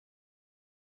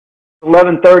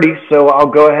11:30, so I'll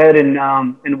go ahead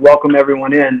and welcome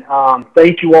everyone in.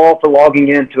 Thank you all for logging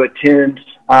in to attend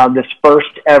this first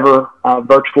ever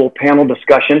virtual panel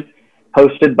discussion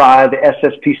hosted by the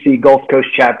SSPC Gulf Coast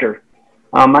chapter.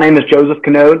 My name is Joseph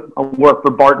Canode. I work for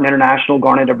Barton International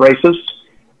Garnet Abrasives,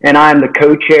 and I am the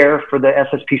co-chair for the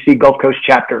SSPC Gulf Coast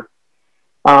chapter.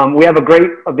 We have a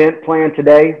great event planned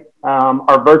today.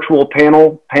 Our virtual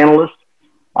panelists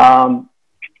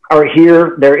are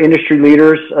here. They're industry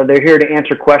leaders. They're here to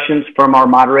answer questions from our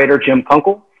moderator, Jim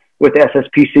Kunkel with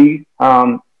SSPC,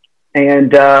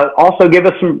 and also give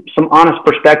us some honest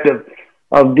perspective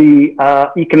of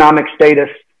the economic status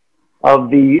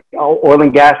of the oil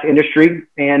and gas industry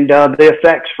and the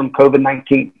effects from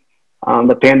COVID-19,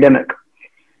 the pandemic.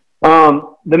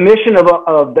 The mission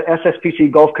of the SSPC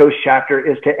Gulf Coast chapter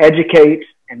is to educate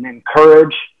and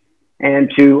encourage and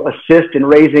to assist in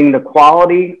raising the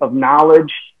quality of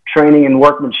knowledge, training, and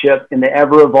workmanship in the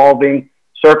ever-evolving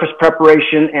surface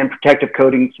preparation and protective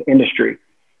coatings industry.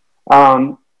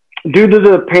 Due to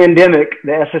the pandemic,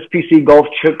 the SSPC Gulf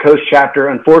Coast chapter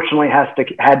unfortunately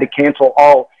had to cancel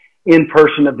all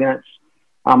in-person events,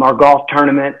 our golf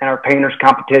tournament and our painters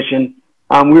competition.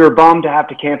 We were bummed to have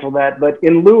to cancel that, but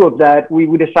in lieu of that, we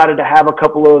decided to have a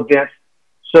couple of events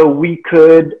so we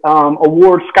could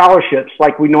award scholarships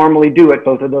like we normally do at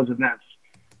both of those events.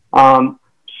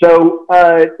 So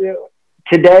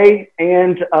today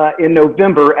and in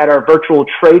November at our virtual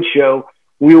trade show,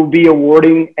 we will be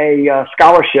awarding a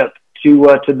scholarship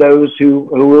to those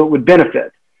who it would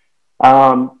benefit.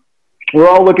 We're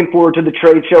all looking forward to the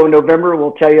trade show in November.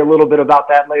 We'll tell you a little bit about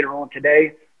that later on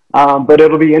today, but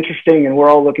it'll be interesting and we're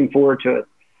all looking forward to it.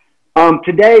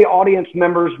 Today, audience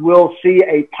members will see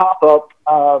a pop-up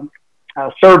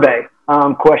survey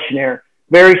questionnaire.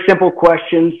 Very simple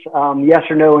questions, yes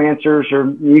or no answers,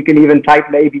 or you can even type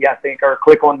maybe, I think, or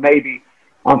click on maybe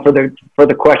for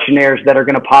the questionnaires that are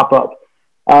going to pop up.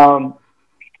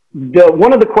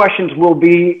 One of the questions will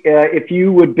be if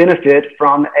you would benefit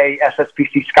from a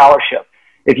SSPC scholarship.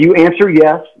 If you answer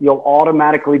yes, you'll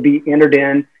automatically be entered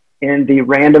in the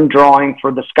random drawing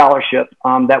for the scholarship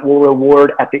that we'll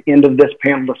reward at the end of this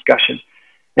panel discussion.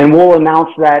 And we'll announce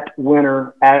that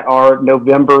winner at our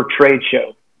November trade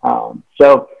show.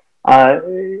 So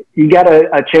you got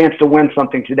a chance to win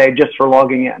something today just for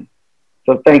logging in.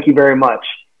 So thank you very much.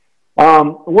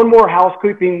 One more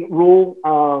housekeeping rule.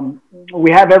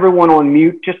 We have everyone on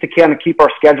mute just to kind of keep our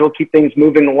schedule, keep things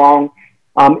moving along.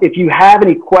 If you have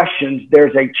any questions,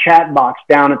 there's a chat box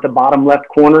down at the bottom left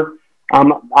corner.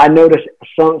 I noticed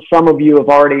some of you have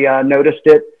already noticed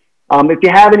it. If you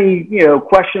have any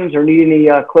questions or need any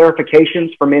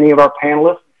clarifications from any of our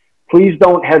panelists, please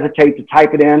don't hesitate to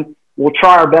type it in. We'll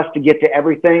try our best to get to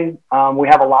everything. We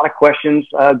have a lot of questions,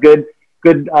 good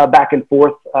back and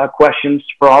forth questions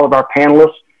for all of our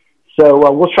panelists.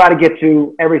 So we'll try to get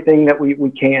to everything that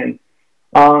we can.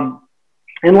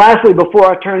 And lastly, before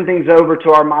I turn things over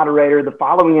to our moderator, the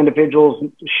following individuals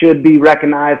should be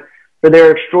recognized for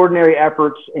their extraordinary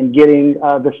efforts in getting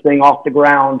this thing off the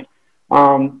ground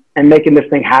and making this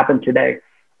thing happen today.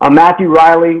 Matthew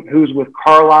Riley, who's with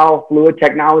Carlisle Fluid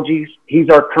Technologies. He's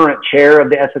our current chair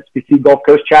of the SSPC Gulf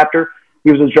Coast chapter.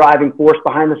 He was the driving force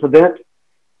behind this event.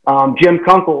 Jim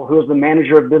Kunkel, who is the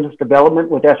manager of business development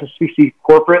with SSPC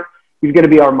Corporate. He's going to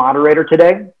be our moderator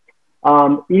today.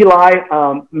 Eli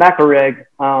Macareg,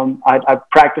 I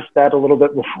practiced that a little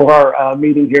bit before our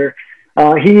meeting here.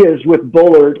 He is with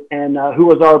Bullard, and who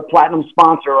was our platinum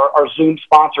sponsor, our Zoom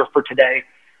sponsor for today.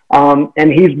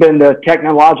 And he's been the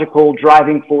technological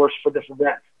driving force for this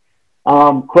event.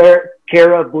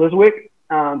 Kara Blizwick,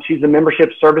 she's the membership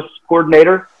service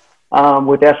coordinator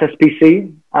with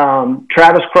SSPC.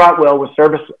 Travis Crotwell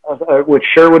with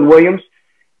Sherwin-Williams.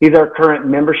 He's our current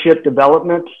membership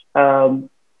development for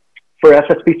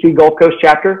SSPC Gulf Coast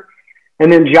chapter. And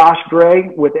then Josh Gray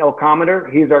with Elcometer.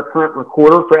 He's our current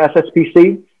recorder for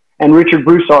SSPC. And Richard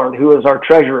Broussard, who is our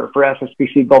treasurer for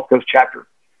SSPC Gulf Coast chapter.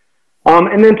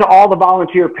 And then to all the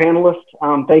volunteer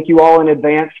panelists, thank you all in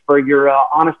advance for your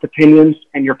honest opinions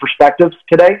and your perspectives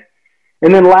today.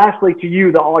 And then lastly, to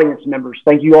you, the audience members,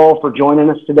 thank you all for joining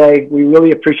us today. We really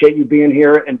appreciate you being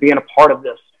here and being a part of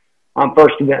this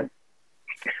first event.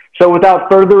 So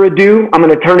without further ado, I'm going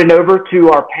to turn it over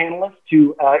to our panelists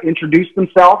to introduce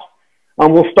themselves.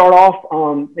 We'll start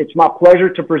off. It's my pleasure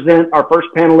to present our first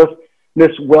panelist,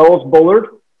 Ms. Wells Bullard,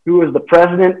 who is the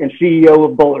president and CEO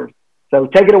of Bullard. So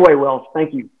take it away, Wells.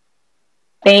 Thank you.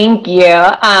 Thank you.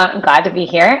 I'm glad to be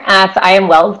here. So I am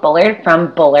Wells Bullard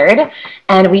from Bullard,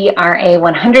 and we are a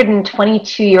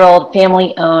 122-year-old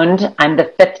family-owned, I'm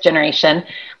the fifth generation,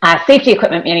 safety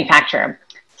equipment manufacturer.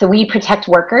 So we protect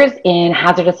workers in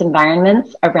hazardous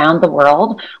environments around the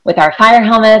world with our fire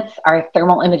helmets, our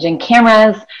thermal imaging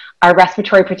cameras, our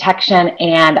respiratory protection,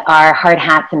 and our hard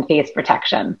hats and face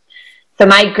protection. So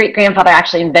my great-grandfather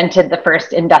actually invented the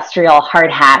first industrial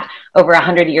hard hat over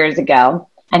 100 years ago.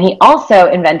 And he also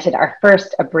invented our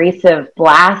first abrasive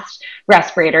blast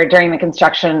respirator during the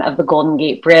construction of the Golden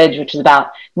Gate Bridge, which is about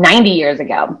 90 years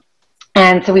ago.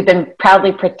 And so we've been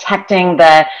proudly protecting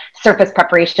the surface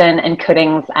preparation and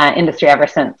coatings industry ever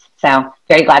since. So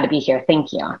very glad to be here.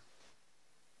 Thank you.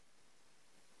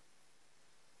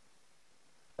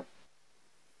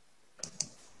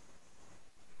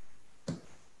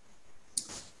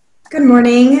 Good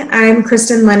morning. I'm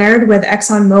Kristen Leonard with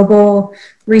ExxonMobil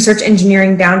Research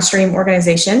Engineering Downstream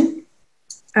Organization.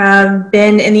 I've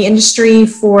been in the industry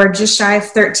for just shy of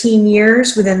 13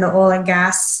 years within the oil and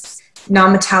gas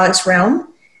non-metallics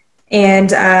realm,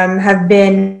 and have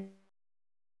been,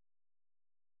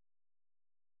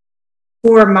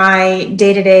 for my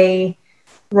day-to-day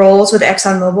roles with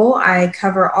ExxonMobil, I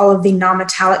cover all of the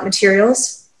non-metallic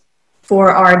materials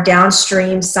for our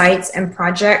downstream sites and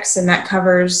projects, and that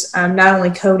covers not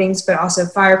only coatings, but also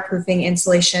fireproofing,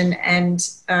 insulation, and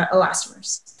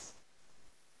elastomers.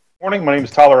 Morning, my name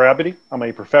is Tyler Abity. I'm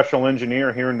a professional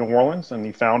engineer here in New Orleans and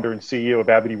the founder and CEO of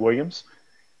Abity Williams.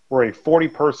 We're a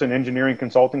 40-person engineering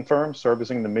consulting firm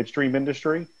servicing the midstream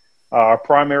industry. Our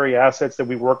primary assets that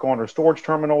we work on are storage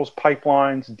terminals,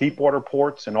 pipelines, deep water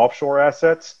ports, and offshore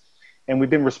assets. And we've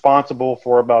been responsible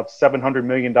for about $700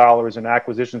 million in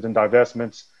acquisitions and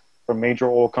divestments from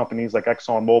major oil companies like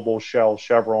ExxonMobil, Shell,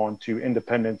 Chevron, to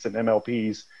independents and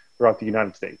MLPs throughout the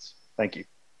United States. Thank you.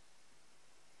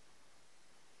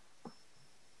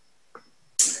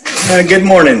 Good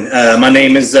morning. My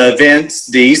name is Vince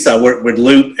Deese. I work with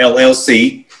Loop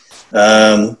LLC.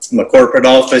 My corporate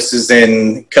office is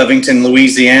in Covington,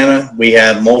 Louisiana. We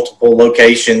have multiple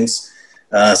locations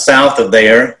south of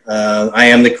there. I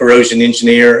am the corrosion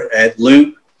engineer at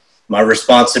Loop. My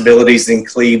responsibilities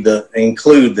include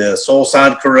the soil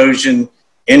side corrosion,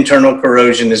 internal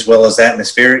corrosion, as well as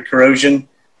atmospheric corrosion.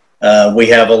 We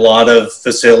have a lot of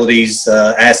facilities,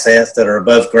 assets that are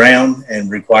above ground and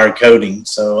require coating.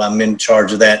 So I'm in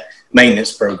charge of that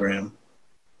maintenance program.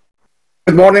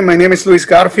 Good morning, my name is Luis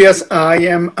Garfias. I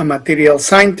am a material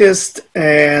scientist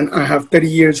and I have 30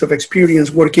 years of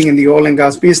experience working in the oil and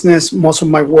gas business. Most of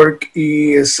my work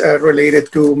is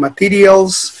related to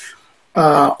materials,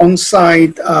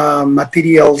 on-site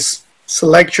materials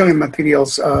selection and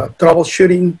materials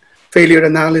troubleshooting, failure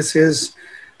analysis,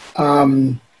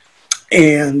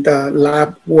 and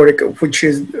lab work, which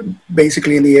is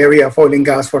basically in the area of oil and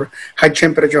gas for high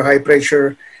temperature, high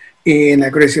pressure, in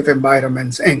aggressive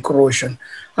environments and corrosion.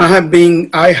 I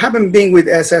haven't been with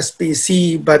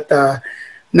SSPC, but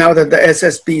now that the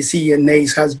SSPC and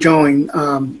NACE has joined,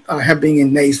 I have been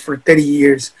in NACE for 30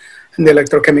 years and the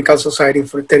Electrochemical Society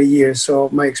for 30 years. So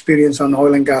my experience on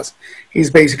oil and gas is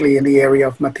basically in the area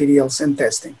of materials and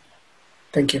testing.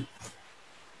 Thank you.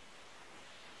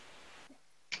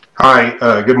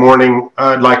 Hi, good morning.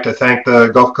 I'd like to thank the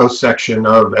Gulf Coast section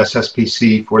of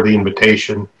SSPC for the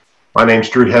invitation. My name's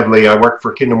Drew Heavley. I work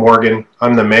for Kinder Morgan.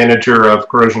 I'm the manager of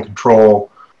corrosion control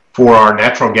for our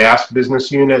natural gas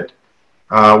business unit.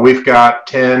 We've got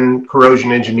 10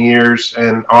 corrosion engineers,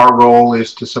 and our role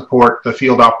is to support the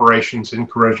field operations in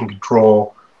corrosion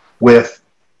control with,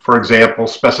 for example,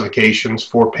 specifications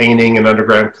for painting and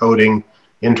underground coating,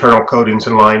 internal coatings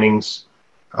and linings.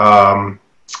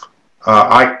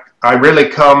 I really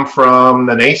come from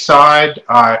the NACE side.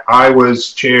 I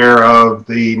was chair of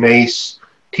the NACE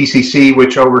TCC,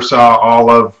 which oversaw all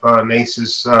of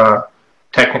NACE's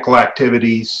technical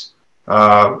activities.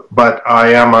 But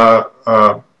I am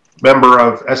a member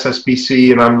of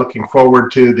SSPC, and I'm looking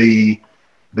forward to the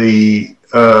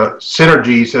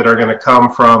synergies that are going to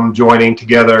come from joining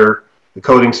together the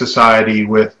Coating Society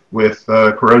with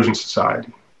Corrosion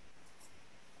Society.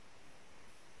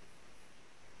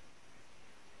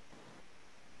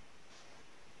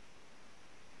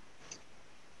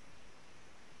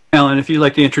 Alan, if you'd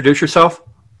like to introduce yourself.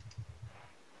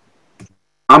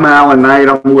 I'm Alan Knight.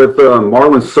 I'm with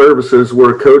Marlin Services.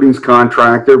 We're a coatings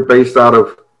contractor based out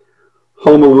of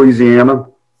Houma, Louisiana.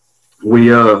 We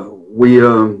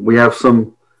have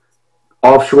some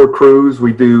offshore crews.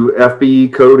 We do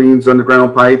FBE coatings,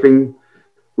 underground piping.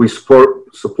 We support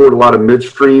a lot of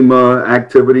midstream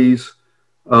activities,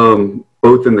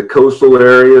 both in the coastal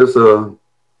areas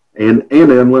and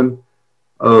inland.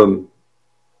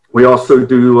 We also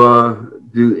do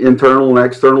internal and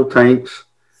external tanks.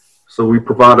 So we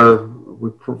provide a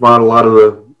lot of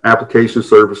the application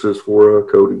services for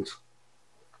coatings.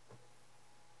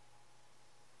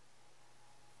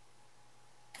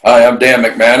 Hi, I'm Dan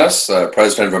McManus,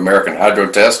 President of American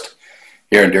Hydrotest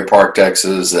here in Deer Park,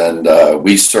 Texas, and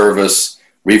we service,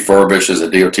 refurbish as a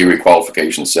DOT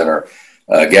requalification center,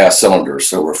 gas cylinders,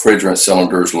 so refrigerant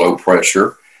cylinders, low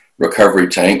pressure, recovery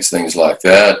tanks, things like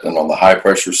that. And on the high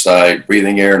pressure side,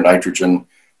 breathing air, nitrogen,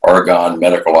 argon,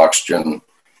 medical oxygen,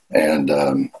 and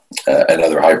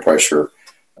other high pressure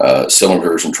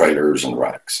cylinders and trailers and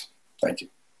racks. Thank you.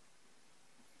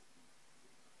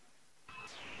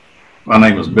 My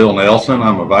name is Bill Nelson.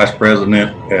 I'm a vice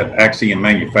president at Axiom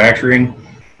Manufacturing.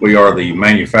 We are the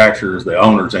manufacturers, the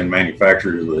owners and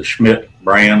manufacturers of the Schmidt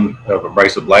brand of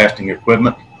abrasive blasting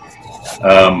equipment.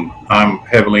 I'm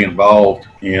heavily involved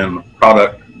in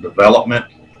product development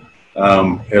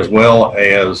as well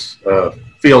as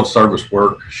field service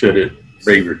work should it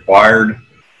be required.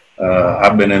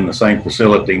 I've been in the same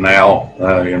facility now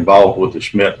involved with the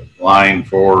Schmidt line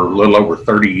for a little over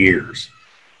 30 years.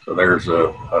 So there's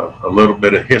a little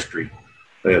bit of history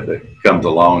that comes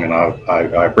along, and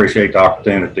I appreciate the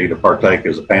opportunity to partake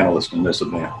as a panelist in this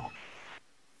event.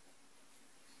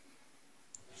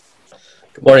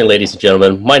 Good morning, ladies and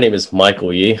gentlemen. My name is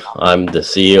Michael Yee. I'm the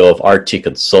CEO of RT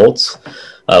Consults,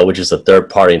 which is a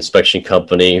third-party inspection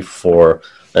company for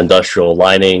industrial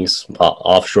linings,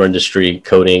 offshore industry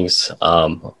coatings,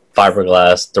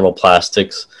 fiberglass,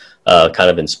 thermoplastics,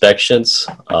 kind of inspections.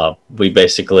 We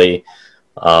basically,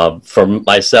 for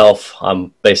myself,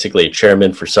 I'm basically a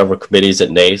chairman for several committees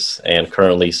at NACE and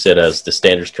currently sit as the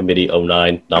Standards Committee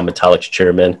 09 non-metallics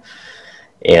chairman.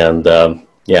 And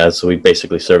yeah, so we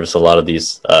basically service a lot of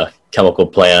these chemical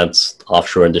plants,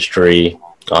 offshore industry,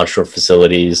 onshore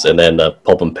facilities, and then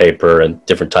pulp and paper and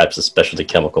different types of specialty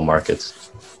chemical markets.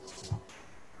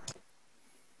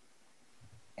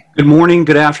 Good morning,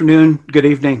 good afternoon, good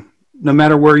evening. No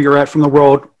matter where you're at from the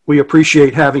world, we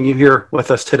appreciate having you here with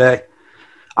us today.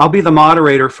 I'll be the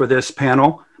moderator for this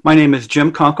panel. My name is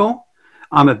Jim Kunkel.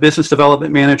 I'm a business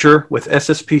development manager with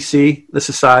SSPC, the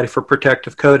Society for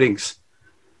Protective Coatings.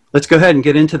 Let's go ahead and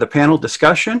get into the panel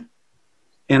discussion.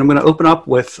 And I'm going to open up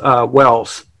with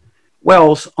Wells.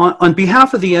 Wells, on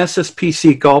behalf of the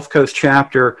SSPC Gulf Coast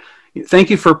chapter, thank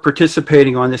you for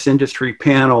participating on this industry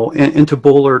panel, and to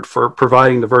Bullard for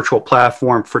providing the virtual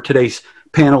platform for today's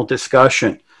panel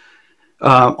discussion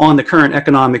on the current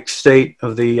economic state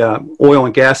of the oil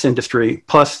and gas industry,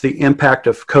 plus the impact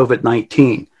of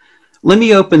COVID-19. Let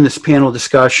me open this panel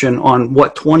discussion on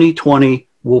what 2020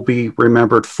 will be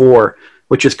remembered for,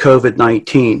 which is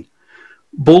COVID-19.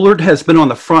 Bullard has been on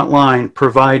the front line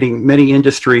providing many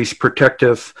industries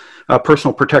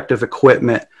personal protective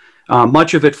equipment,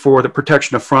 much of it for the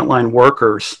protection of frontline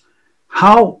workers.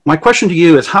 My question to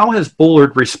you is, how has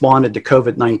Bullard responded to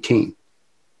COVID-19?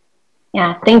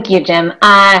 Yeah, thank you, Jim.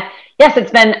 Yes,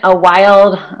 it's been a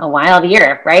wild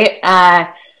year,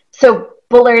 right? So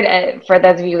Bullard, for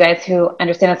those of you guys who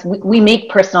understand us, we make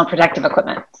personal protective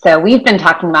equipment. So we've been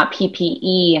talking about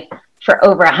PPE for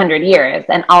over 100 years,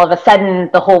 and all of a sudden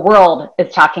the whole world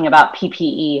is talking about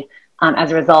PPE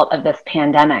as a result of this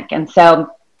pandemic. And so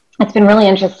it's been really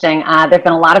interesting. There've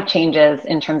been a lot of changes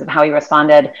in terms of how we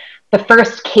responded. The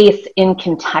first case in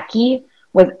Kentucky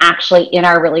was actually in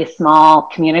our really small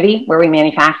community where we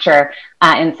manufacture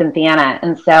in Cynthiana.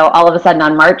 And so all of a sudden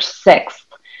on March 6th,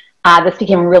 this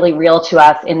became really real to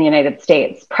us in the United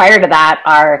States. Prior to that,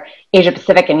 our Asia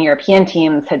Pacific and European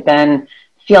teams had been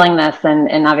feeling this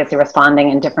and obviously responding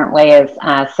in different ways.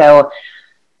 So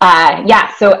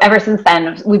ever since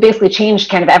then, we basically changed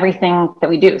kind of everything that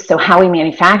we do. So how we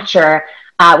manufacture,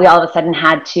 we all of a sudden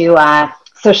had to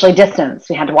socially distance.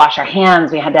 We had to wash our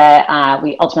hands. We had to,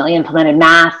 we ultimately implemented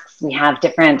masks. We have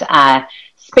different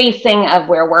spacing of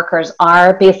where workers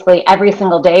are. Basically every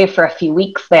single day for a few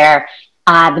weeks there,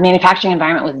 the manufacturing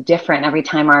environment was different every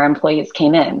time our employees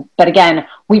came in. But again,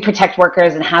 we protect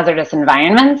workers in hazardous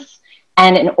environments.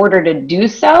 And in order to do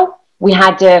so, we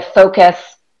had to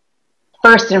focus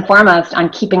first and foremost on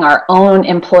keeping our own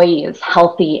employees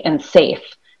healthy and safe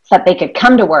so that they could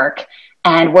come to work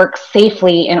and work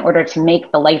safely in order to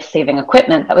make the life-saving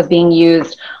equipment that was being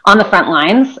used on the front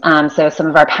lines. So some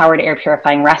of our powered air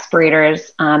purifying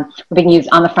respirators were being used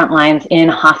on the front lines in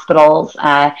hospitals,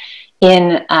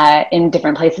 in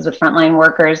different places with frontline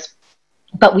workers.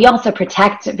 But we also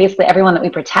protect, basically everyone that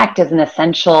we protect is an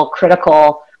essential,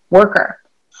 critical worker.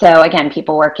 So again,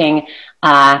 people working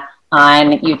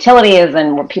on utilities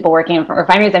and people working in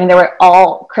refineries, I mean, they were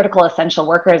all critical, essential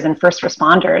workers and first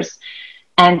responders.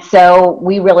 And so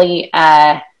we really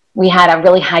we had a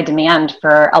really high demand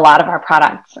for a lot of our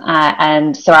products.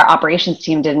 And so our operations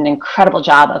team did an incredible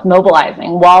job of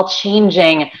mobilizing while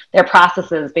changing their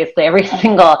processes basically every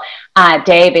single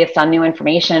day based on new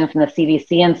information from the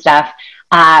CDC and stuff.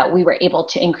 We were able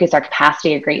to increase our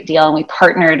capacity a great deal, and we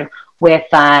partnered with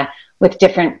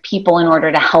different people in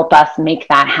order to help us make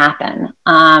that happen.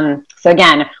 So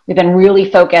again, we've been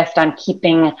really focused on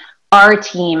keeping our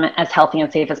team as healthy and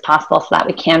safe as possible so that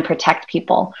we can protect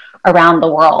people around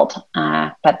the world.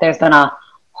 But there's been a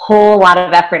whole lot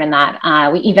of effort in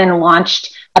that. We even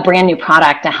launched a brand new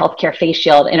product, a healthcare face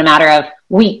shield, in a matter of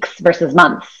weeks versus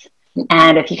months.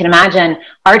 And if you can imagine,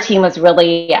 our team was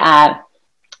really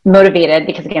motivated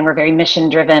because, again, we're very mission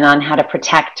driven on how to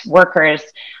protect workers.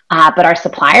 But our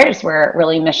suppliers were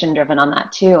really mission driven on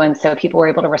that too. And so people were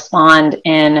able to respond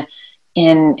in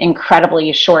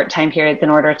incredibly short time periods in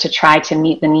order to try to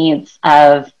meet the needs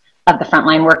of the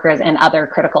frontline workers and other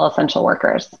critical essential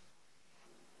workers.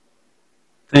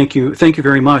 Thank you. Thank you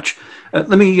very much. Let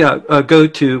me go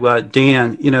to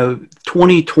Dan.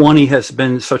 2020 has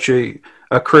been such a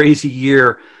crazy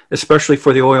year, especially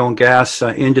for the oil and gas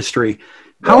industry.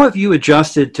 How have you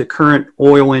adjusted to current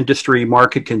oil industry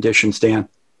market conditions, Dan?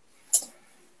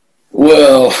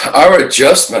 Well, our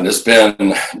adjustment has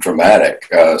been dramatic.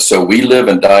 So we live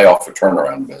and die off a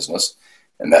turnaround business.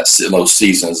 And that's in those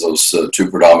seasons, those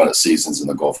two predominant seasons in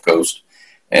the Gulf Coast.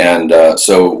 And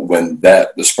so when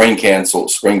the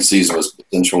spring season was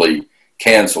potentially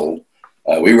canceled,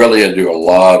 we really had to do a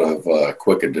lot of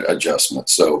quick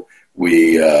adjustments. So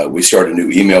we started new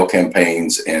email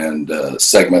campaigns and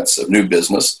segments of new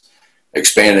business,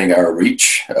 expanding our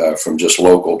reach from just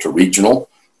local to regional,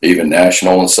 even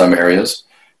national in some areas,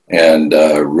 and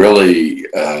really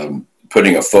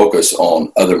putting a focus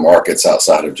on other markets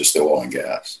outside of just the oil and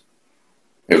gas.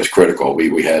 It was critical.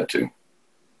 We had to.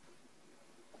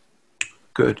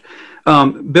 Good.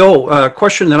 Bill, a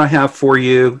question that I have for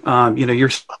you, you're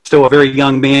still a very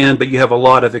young man, but you have a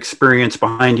lot of experience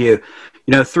behind you.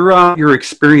 Throughout your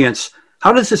experience,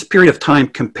 how does this period of time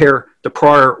compare to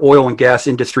prior oil and gas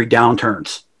industry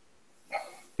downturns?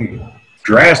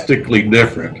 Drastically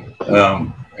different.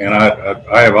 And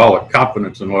I have all the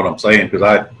confidence in what I'm saying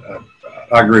because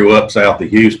I grew up south of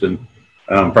Houston,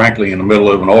 frankly, in the middle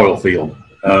of an oil field.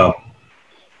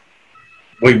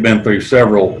 We've been through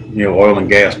several, oil and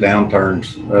gas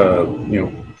downturns,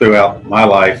 throughout my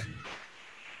life.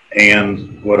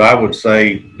 And what I would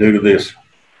say due to this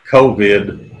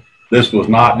COVID, this was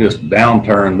not just a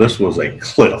downturn, this was a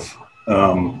cliff.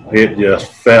 It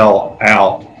just fell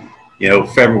out,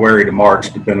 February to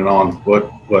March, depending on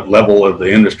what level of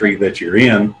the industry that you're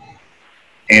in.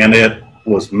 And it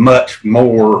was much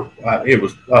more, it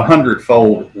was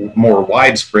 100-fold more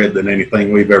widespread than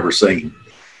anything we've ever seen.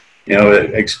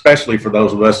 Especially for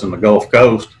those of us in the Gulf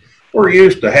Coast, we're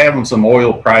used to having some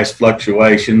oil price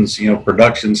fluctuations.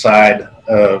 Production side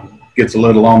gets a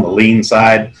little on the lean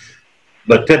side.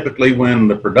 But typically when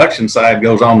the production side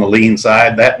goes on the lean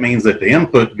side, that means that the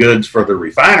input goods for the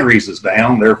refineries is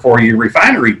down. Therefore, your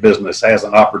refinery business has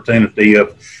an opportunity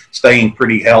of staying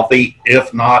pretty healthy,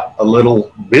 if not a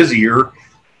little busier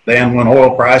than when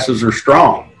oil prices are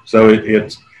strong. So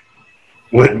it's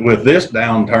with this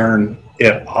downturn,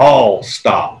 it all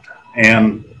stopped.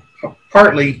 And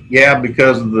partly,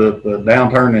 because of the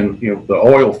downturn in the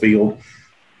oil field.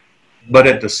 But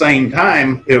at the same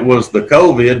time, it was the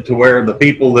COVID to where the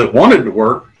people that wanted to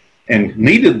work and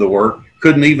needed the work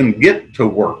couldn't even get to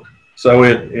work. So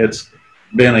it's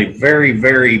been a very,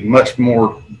 very much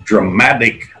more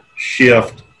dramatic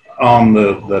shift on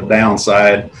the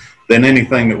downside than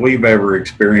anything that we've ever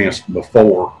experienced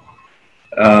before.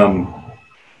 And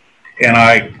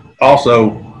I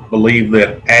also believe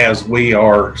that as we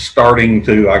are starting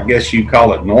to, I guess you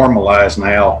call it normalize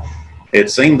now, it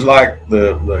seems like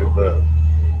the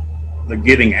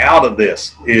getting out of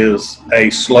this is a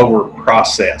slower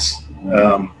process.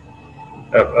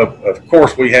 Of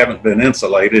course, we haven't been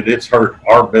insulated. It's hurt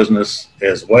our business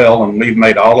as well, and we've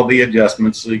made all of the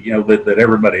adjustments, that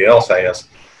everybody else has.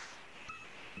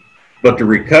 But the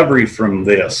recovery from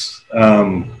this,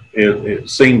 it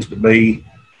seems to be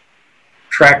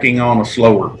tracking on a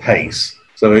slower pace.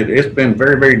 So it's been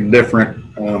very, very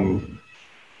different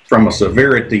from a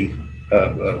severity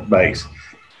base.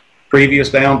 Previous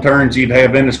downturns, you'd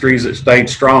have industries that stayed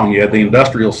strong. You had the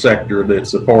industrial sector that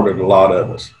supported a lot of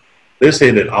us. This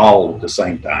hit it all at the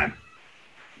same time.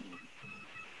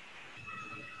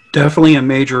 Definitely a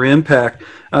major impact.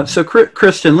 So,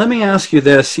 Kristen, let me ask you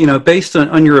this, based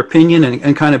on your opinion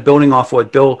and kind of building off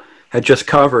what Bill had just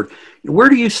covered, where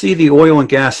do you see the oil and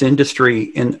gas industry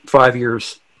in 5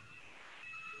 years?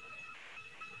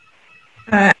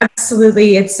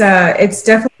 Absolutely. It's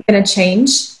definitely going to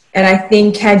change. And I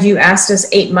think had you asked us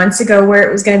 8 months ago where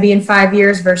it was going to be in 5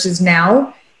 years versus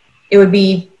now, it would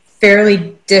be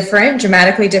fairly different,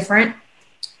 dramatically different.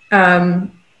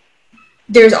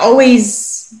 There's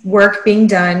always work being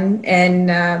done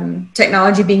and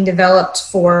technology being developed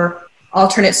for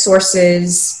alternate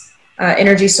sources,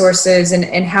 energy sources,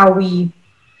 and how we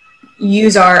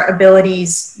use our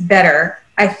abilities better.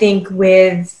 I think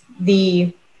with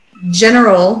the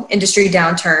general industry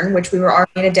downturn, which we were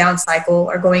already in a down cycle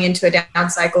or going into a down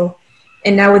cycle,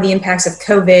 and now with the impacts of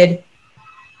COVID,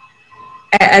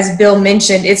 as Bill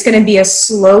mentioned, it's going to be a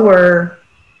slower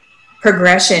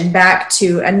progression back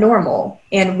to a normal.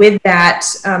 And with that,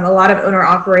 a lot of owner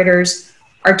operators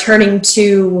are turning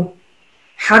to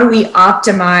how do we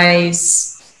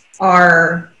optimize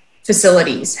our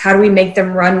facilities? How do we make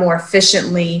them run more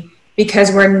efficiently?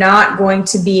 Because we're not going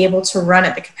to be able to run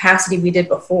at the capacity we did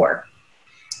before.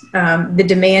 The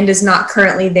demand is not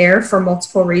currently there for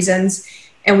multiple reasons.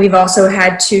 And we've also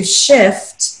had to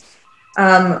shift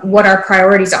what our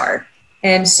priorities are.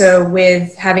 And so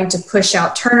with having to push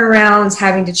out turnarounds,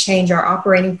 having to change our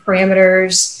operating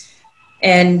parameters,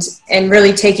 and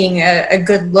really taking a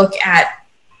good look at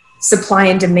supply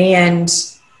and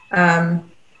demand.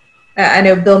 I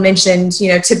know Bill mentioned,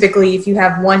 typically if you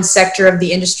have one sector of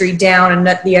the industry down and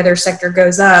the other sector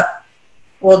goes up,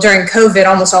 well, during COVID,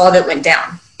 almost all of it went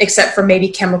down, except for maybe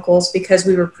chemicals, because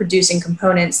we were producing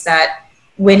components that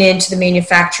went into the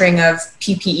manufacturing of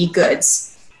PPE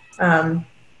goods.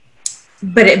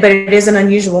 But it is an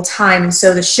unusual time. And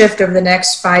so the shift over the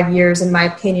next 5 years, in my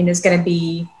opinion, is going to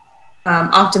be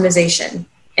optimization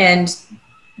and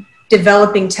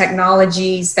developing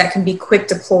technologies that can be quick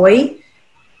deploy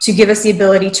to give us the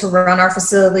ability to run our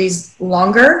facilities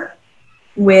longer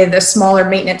with a smaller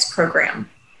maintenance program.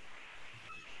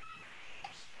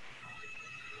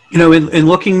 In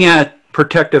looking at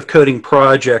protective coating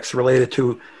projects related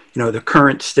to, the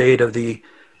current state of the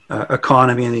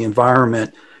economy and the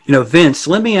environment, Vince,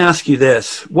 let me ask you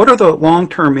this. What are the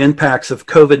long-term impacts of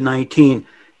COVID-19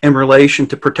 in relation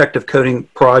to protective coating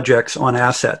projects on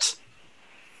assets?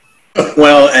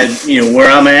 Well, where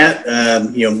I'm at,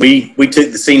 we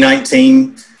took the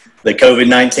C-19, the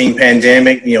COVID-19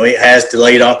 pandemic, it has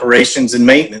delayed operations and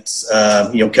maintenance,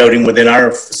 coating within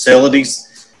our facilities.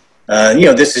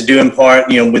 This is due in part,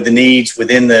 with the needs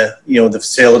within the, the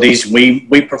facilities.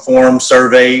 We perform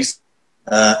surveys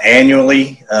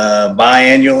annually,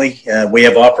 biannually. We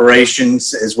have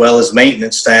operations as well as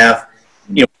maintenance staff,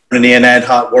 putting in ad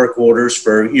hoc work orders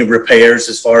for, repairs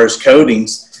as far as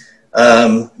coatings.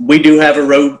 We do have a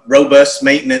robust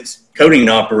maintenance coating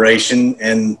operation,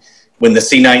 and when the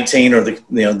C-19 or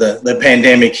the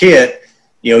pandemic hit,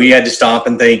 you had to stop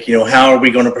and think, how are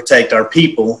we going to protect our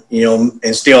people,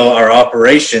 and still our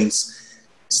operations.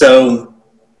 So,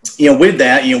 with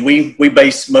that, we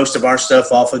base most of our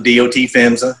stuff off of DOT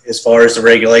PHMSA as far as the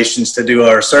regulations to do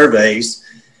our surveys.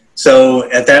 So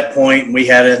at that point, we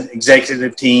had an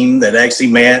executive team that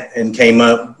actually met and came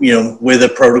up, with a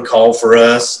protocol for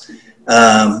us.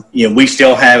 We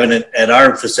still haven't at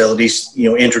our facilities,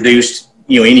 introduced,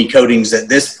 any coatings at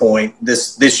this point,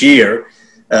 this year.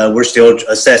 We're still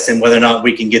assessing whether or not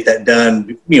we can get that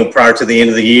done, prior to the end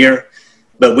of the year.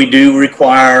 But we do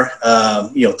require,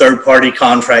 third-party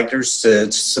contractors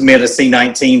to submit a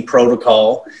C-19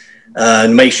 protocol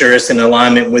and make sure it's in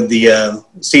alignment with the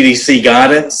CDC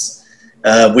guidance.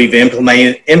 We've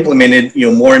implemented,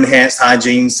 more enhanced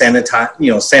hygiene,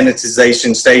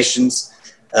 sanitization stations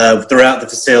throughout the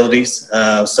facilities.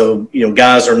 So,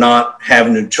 guys are not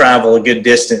having to travel a good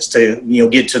distance to,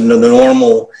 get to the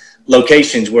normal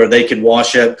locations where they could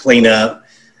wash up, clean up.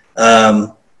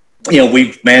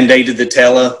 We've mandated the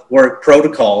telework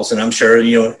protocols, and I'm sure,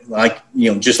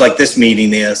 just like this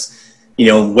meeting is,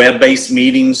 web-based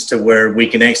meetings to where we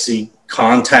can actually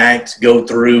contact, go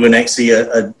through and actually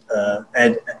and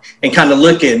kind of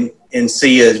look in and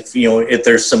see if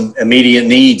there's some immediate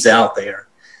needs out there.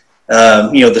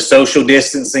 The social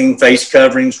distancing, face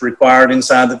coverings required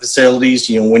inside the facilities,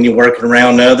 when you're working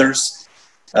around others.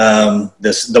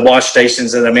 The wash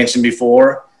stations that I mentioned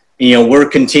before, we're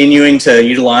continuing to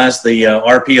utilize the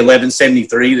RP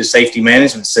 1173, the safety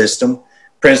management system,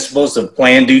 principles of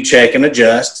plan, do, check, and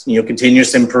adjust,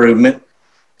 continuous improvement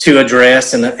to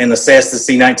address and assess the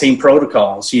C-19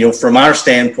 protocols. From our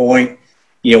standpoint,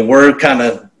 we're kind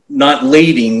of not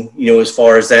leading, as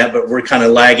far as that, but we're kind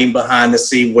of lagging behind to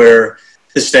see where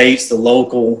the states, the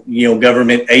local,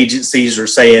 government agencies are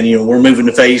saying, we're moving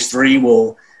to phase 3.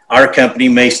 Well, our company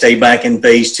may stay back in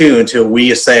phase 2 until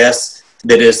we assess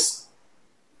that it's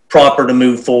proper to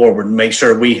move forward and make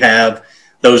sure we have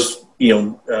those,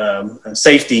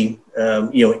 safety,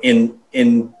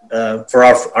 for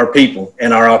our people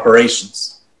and our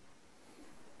operations.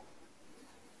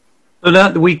 So now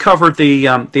that we covered the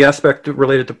aspect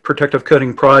related to protective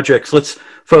coating projects, let's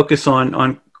focus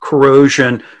on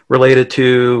corrosion related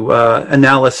to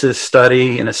analysis,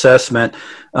 study, and assessment.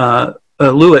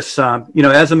 Louis,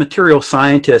 as a material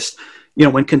scientist,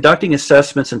 when conducting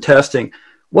assessments and testing,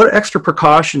 what extra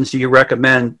precautions do you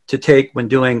recommend to take when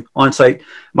doing on-site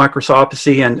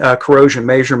microscopy and corrosion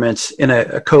measurements in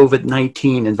a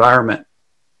COVID-19 environment?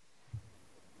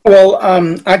 Well,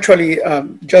 actually,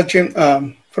 judging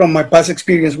from my past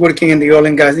experience working in the oil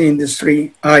and gas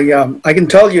industry, I can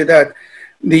tell you that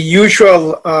the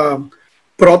usual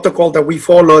protocol that we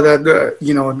follow, that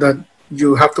that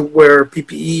you have to wear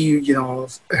PPE,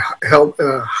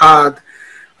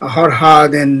 hard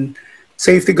hat, and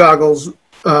safety goggles,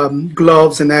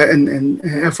 gloves, and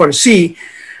FRC.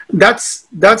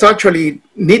 That's actually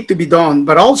need to be done.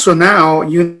 But also now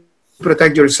you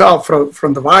protect yourself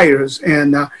from the virus.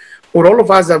 And for all of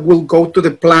us that will go to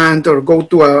the plant or go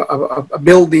to a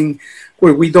building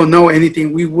where we don't know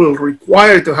anything, we will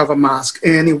require to have a mask.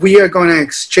 And if we are going to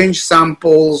exchange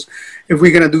samples, if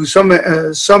we're going to do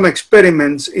some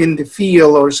experiments in the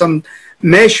field or some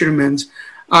measurements,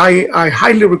 I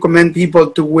highly recommend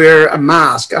people to wear a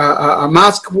mask. A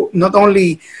mask not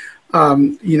only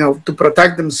to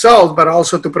protect themselves, but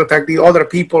also to protect the other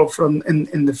people from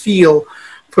in the field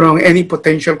from any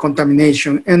potential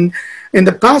contamination. And in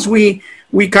the past, we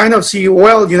kind of see,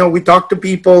 well, we talk to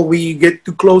people, we get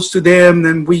too close to them,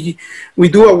 and we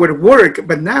do our work.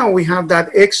 But now we have that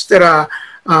extra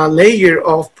layer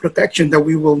of protection that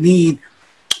we will need,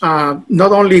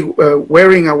 not only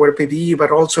wearing our PPE, but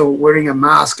also wearing a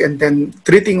mask and then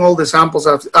treating all the samples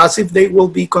as if they will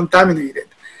be contaminated.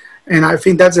 And I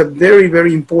think that's a very,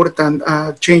 very important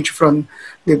change from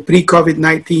the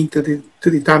pre-COVID-19 to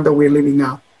the time that we're living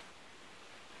now.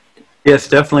 Yes,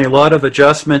 definitely. A lot of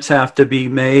adjustments have to be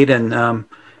made, and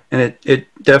it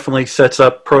definitely sets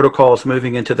up protocols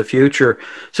moving into the future.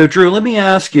 So, Drew, let me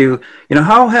ask you,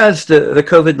 how has the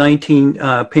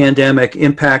COVID-19 pandemic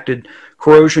impacted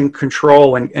corrosion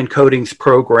control and coatings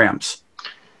programs?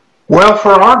 Well,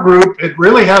 for our group, it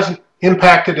really hasn't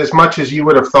impacted as much as you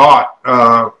would have thought.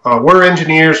 We're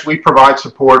engineers, we provide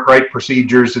support, write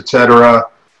procedures, etc.,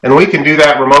 and we can do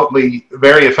that remotely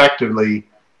very effectively.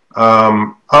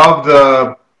 Of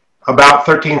the about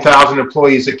 13,000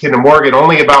 employees at Kinder Morgan,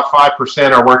 only about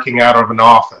 5% are working out of an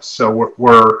office. So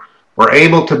we're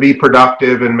able to be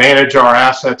productive and manage our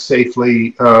assets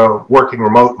safely working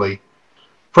remotely.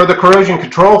 For the corrosion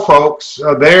control folks,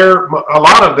 a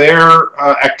lot of their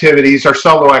activities are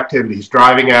solo activities,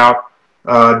 driving out,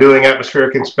 doing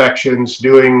atmospheric inspections,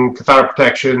 doing cathodic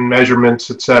protection measurements,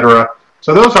 etc.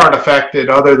 So those aren't affected,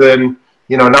 other than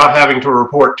not having to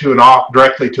report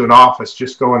directly to an office,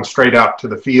 just going straight out to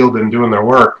the field and doing their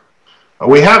work.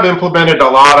 We have implemented a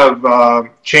lot of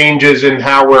changes in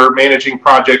how we're managing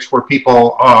projects where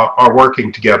people are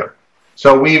working together.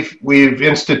 So we've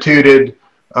instituted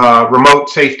remote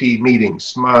safety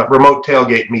meetings, remote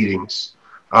tailgate meetings,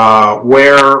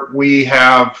 where we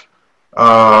have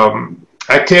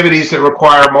activities that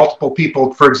require multiple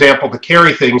people, for example, to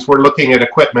carry things. We're looking at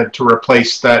equipment to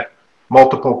replace that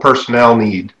multiple personnel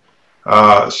need.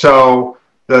 So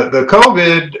the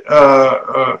COVID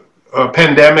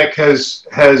pandemic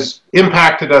has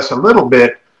impacted us a little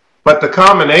bit, but the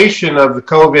combination of the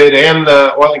COVID and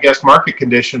the oil and gas market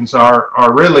conditions are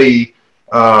really,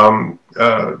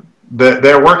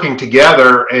 they're working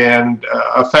together and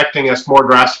affecting us more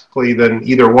drastically than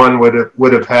either one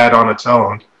would have had on its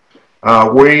own.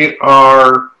 We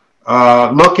are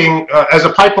looking, as a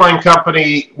pipeline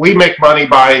company, we make money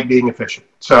by being efficient.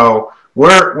 So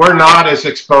we're not as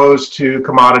exposed to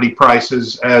commodity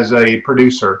prices as a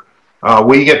producer.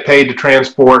 We get paid to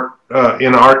transport,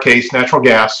 in our case, natural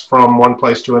gas from one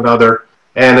place to another,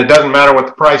 and it doesn't matter what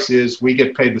the price is, we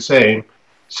get paid the same.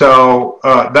 So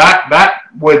that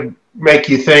would make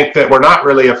you think that we're not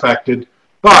really affected.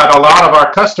 But a lot of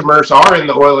our customers are in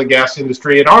the oil and gas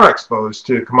industry and are exposed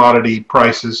to commodity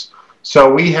prices.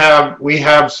 So we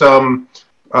have some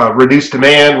reduced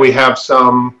demand. We have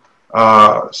some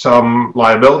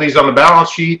liabilities on the balance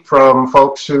sheet from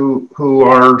folks who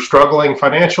are struggling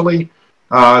financially.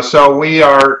 So we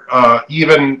are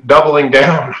even doubling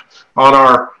down on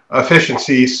our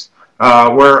efficiencies.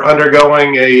 We're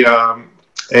undergoing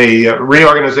a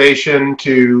reorganization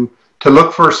to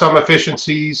look for some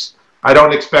efficiencies. I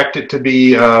don't expect it to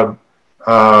be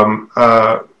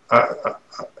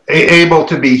able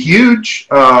to be huge.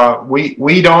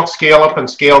 We don't scale up and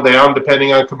scale down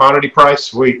depending on commodity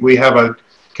price. We have a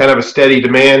kind of a steady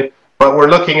demand. But we're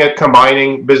looking at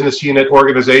combining business unit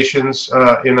organizations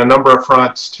in a number of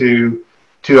fronts to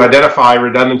identify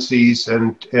redundancies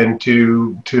and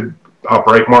to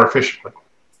operate more efficiently.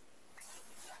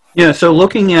 Yeah. So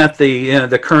looking at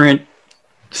the current,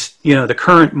 the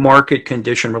current market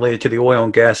condition related to the oil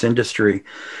and gas industry,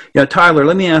 Tyler,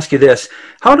 let me ask you this: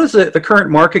 how does the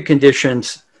current market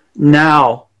conditions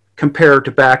now compare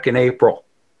to back in April?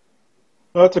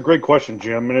 Well, that's a great question,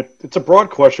 Jim, and it's a broad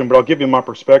question, but I'll give you my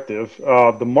perspective.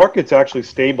 The market's actually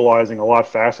stabilizing a lot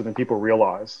faster than people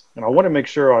realize, and I want to make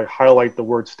sure I highlight the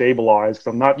word stabilize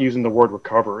because I'm not using the word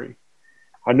recovery.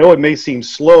 I know it may seem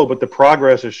slow, but the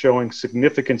progress is showing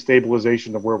significant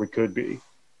stabilization of where we could be.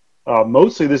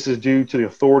 Mostly this is due to the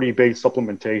authority-based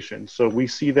supplementation. So we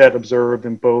see that observed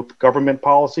in both government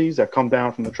policies that come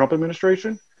down from the Trump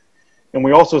administration, and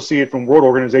we also see it from world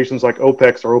organizations like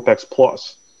OPEC or OPEC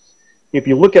Plus. If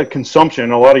you look at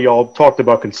consumption, a lot of y'all talked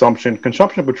about consumption.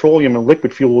 Consumption of petroleum and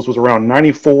liquid fuels was around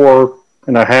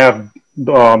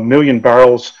 94.5 million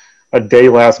barrels a day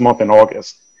last month in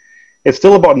August. It's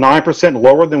still about 9%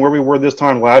 lower than where we were this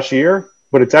time last year,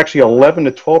 but it's actually 11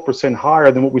 to 12% higher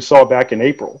than what we saw back in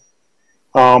April.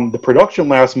 The production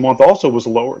last month also was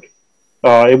lowered.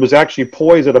 It was actually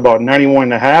poised at about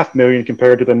 91.5 million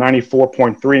compared to the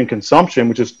 94.3 in consumption,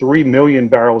 which is 3 million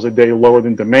barrels a day lower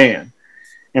than demand.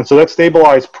 And so that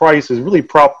stabilized price is really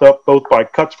propped up both by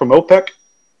cuts from OPEC,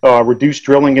 reduced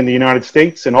drilling in the United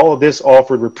States, and all of this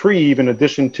offered reprieve in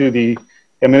addition to the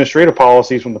administrative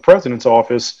policies from the president's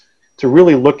office to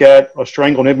really look at a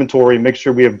strangled inventory and make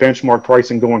sure we have benchmark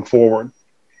pricing going forward.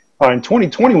 In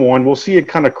 2021, we'll see it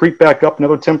kind of creep back up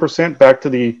another 10%, back to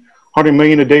the 100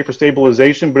 million a day for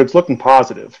stabilization, but it's looking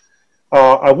positive.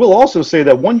 I will also say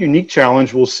that one unique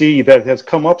challenge we'll see that has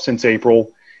come up since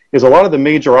April is a lot of the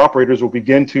major operators will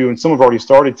begin to, and some have already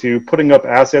started to, putting up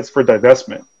assets for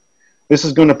divestment. This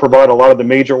is going to provide a lot of the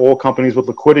major oil companies with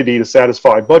liquidity to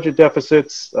satisfy budget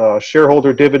deficits,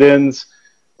 shareholder dividends.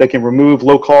 They can remove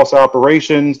low-cost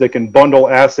operations. They can bundle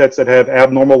assets that have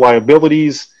abnormal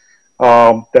liabilities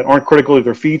that aren't critical to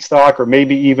their feedstock, or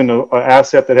maybe even an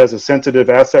asset that has a sensitive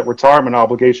asset retirement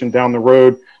obligation down the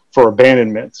road for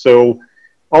abandonment. So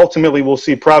ultimately, we'll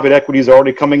see private equities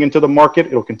already coming into the market.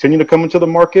 It'll continue to come into the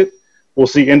market. We'll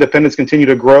see independents continue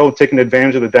to grow, taking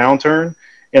advantage of the downturn.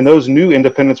 And those new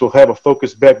independents will have a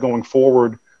focused bet going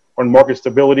forward on market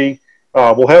stability.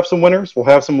 We'll have some winners, we'll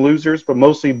have some losers, but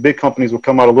mostly big companies will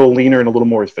come out a little leaner and a little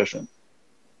more efficient.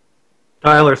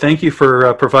 Tyler, thank you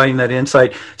for providing that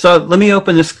insight. So let me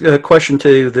open this question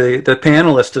to the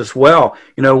panelists as well.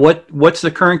 What's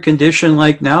the current condition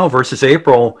like now versus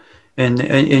April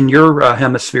in your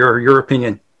hemisphere, or your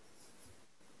opinion?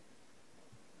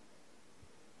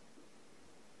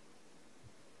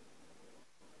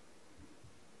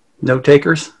 No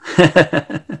takers?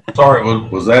 Sorry,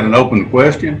 was that an open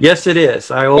question? Yes, it is.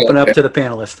 I open up to the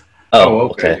panelists. Oh,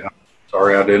 okay.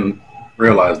 Sorry, I didn't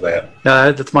realize that.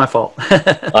 No, that's my fault.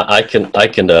 I can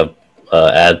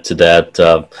add to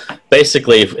that.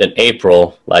 Basically, in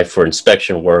April, like for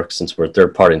inspection work, since we're a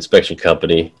third-party inspection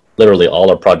company, literally all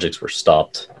our projects were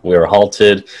stopped. We were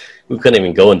halted. We couldn't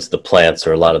even go into the plants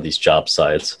or a lot of these job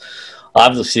sites.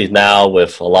 Obviously now,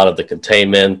 with a lot of the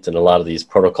containment and a lot of these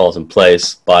protocols in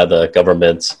place by the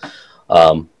governments,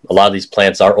 a lot of these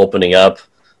plants are opening up.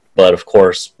 But of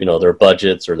course, their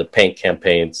budgets or the paint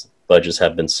campaigns budgets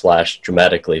have been slashed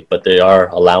dramatically. But they are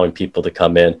allowing people to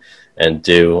come in and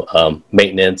do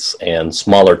maintenance and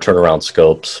smaller turnaround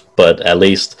scopes. But at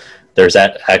least there's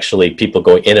actually people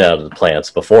going in and out of the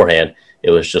plants. Beforehand,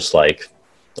 it was just like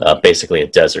basically a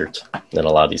desert in a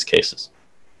lot of these cases.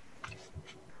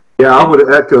 Yeah, I would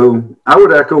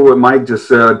echo what Mike just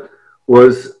said.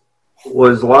 Was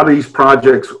a lot of these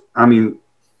projects, I mean,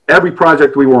 every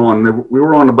project we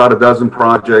were on about a dozen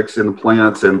projects in the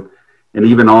plants and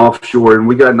even offshore, and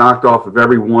we got knocked off of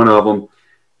every one of them.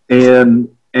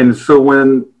 And so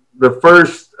when we were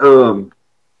first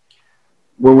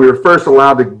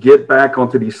allowed to get back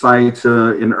onto these sites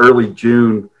in early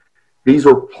June, these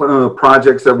were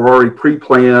projects that were already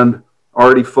pre-planned,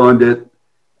 already funded,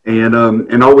 and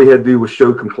all we had to do was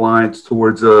show compliance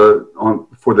towards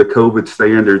for the COVID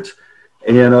standards,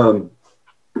 and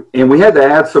we had to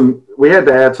add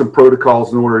some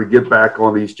protocols in order to get back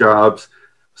on these jobs,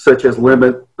 such as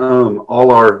limit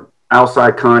all our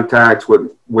outside contacts,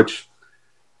 which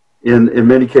in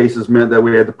many cases meant that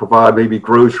we had to provide maybe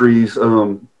groceries,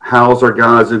 house our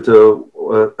guys into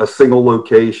a single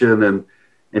location, and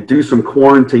do some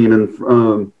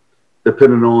quarantining,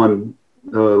 depending on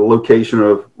the location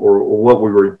or what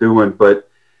we were doing. But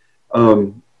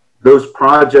those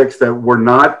projects that were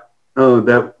not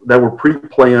that were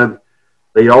pre-planned.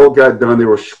 They all got done. They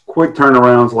were quick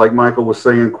turnarounds, like Michael was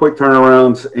saying, quick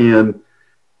turnarounds, and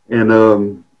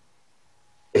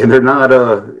they're not,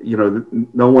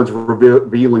 no one's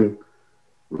revealing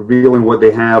what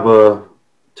they have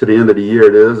to the end of the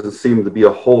year. There doesn't seem to be a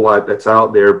whole lot that's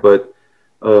out there, but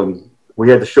we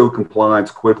had to show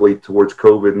compliance quickly towards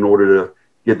COVID in order to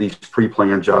get these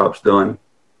pre-planned jobs done.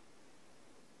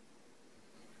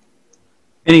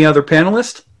 Any other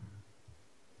panelists?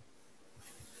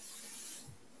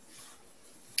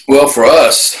 Well, for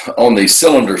us on the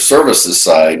cylinder services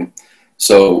side,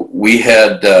 so we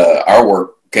had our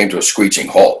work came to a screeching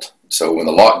halt. So when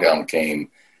the lockdown came,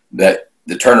 that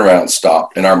the turnaround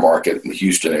stopped in our market in the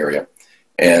Houston area.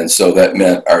 And so that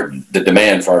meant the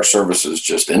demand for our services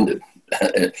just ended.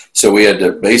 So we had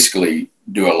to basically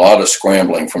do a lot of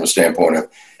scrambling from a standpoint of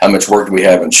how much work do we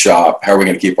have in shop? How are we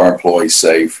going to keep our employees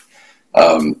safe?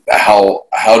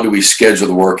 How do we schedule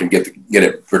the work and get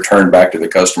it returned back to the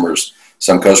customers?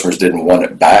 Some customers didn't want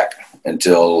it back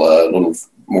until a little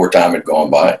more time had gone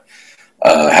by.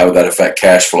 How would that affect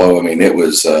cash flow? I mean, it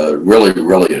was really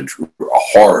a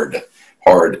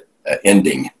hard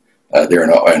ending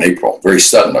there in April. Very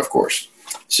sudden, of course.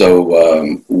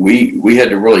 So we had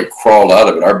to really crawl out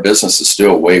of it. Our business is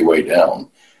still way down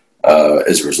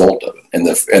as a result of it. And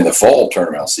the fall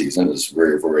turnaround season is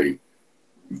very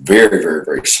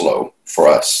slow for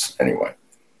us anyway.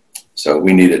 So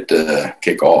we needed to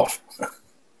kick off.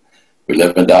 We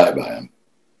live and die by them.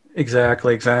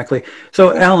 Exactly.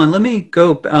 So, Alan, let me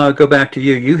go back to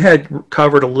you. You had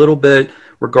covered a little bit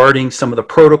regarding some of the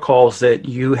protocols that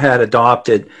you had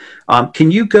adopted.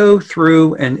 Can you go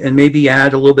through and maybe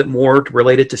add a little bit more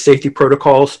related to safety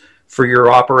protocols for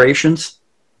your operations?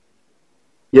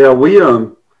 Yeah, what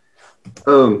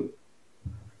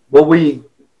we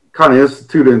kind of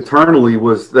instituted internally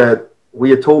was that we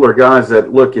had told our guys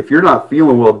that, look, if you're not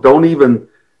feeling well, don't even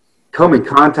come in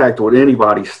contact with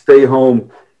anybody, stay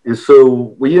home. And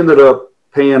so we ended up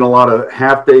paying a lot of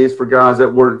half days for guys that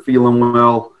weren't feeling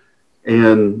well.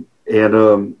 And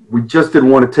we just didn't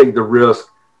want to take the risk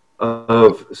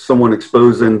of someone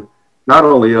exposing not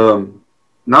only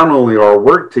our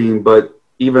work team, but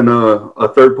even a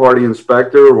third-party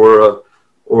inspector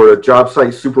or a job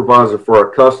site supervisor for our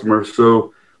customers.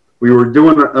 So we were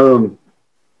doing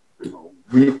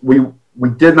we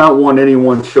did not want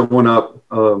anyone showing up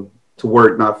to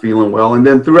work not feeling well. And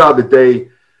then throughout the day,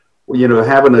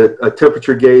 having a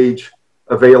temperature gauge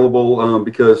available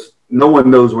because no one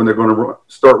knows when they're going to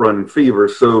start running fever.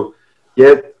 So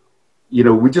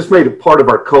we just made it part of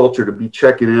our culture to be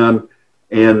checking in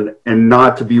and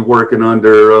not to be working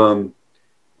under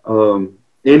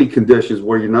any conditions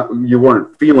where you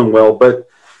weren't feeling well. But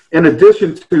in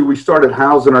addition to, we started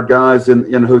housing our guys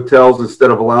in hotels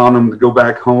instead of allowing them to go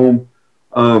back home.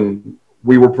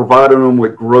 We were providing them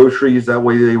with groceries. That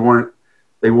way they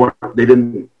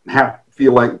didn't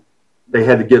feel like they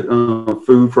had to get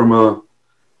food from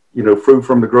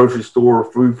the grocery store,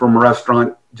 food from a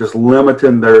restaurant, just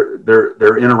limiting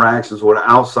their interactions with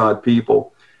outside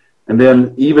people. And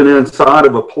then even inside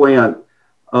of a plant,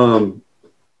 having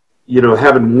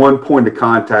one point of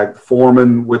contact,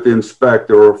 foreman with the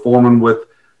inspector or foreman with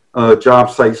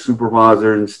job site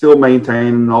supervisor, and still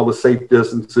maintaining all the safe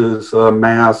distances,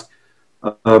 masks,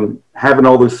 having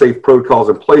all those safe protocols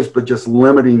in place, but just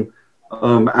limiting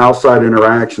outside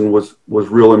interaction was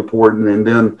real important. And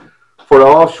then for the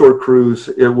offshore crews,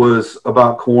 it was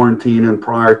about quarantining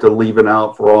prior to leaving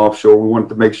out for offshore. We wanted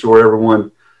to make sure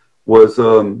everyone was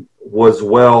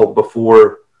well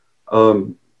before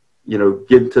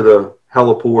getting to the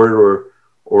heliport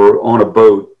or on a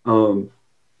boat.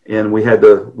 And we had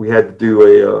to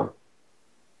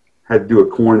do a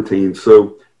quarantine.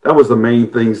 So that was the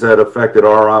main things that affected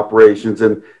our operations.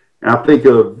 And I think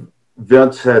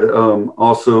Vince had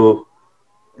also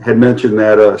had mentioned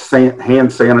that hand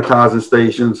sanitizing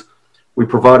stations. We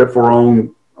provided for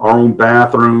our own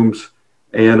bathrooms,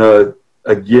 and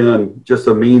again, just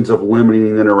a means of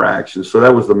limiting interactions. So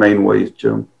that was the main ways,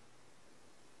 Jim.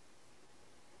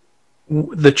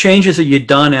 The changes that you've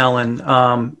done, Alan,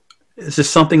 is this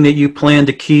something that you plan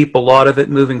to keep a lot of it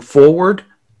moving forward?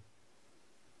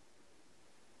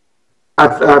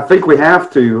 I think we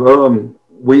have to.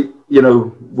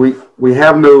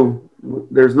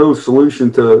 There's no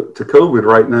solution to COVID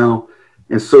right now.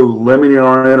 And so limiting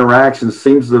our interactions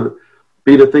seems to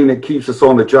be the thing that keeps us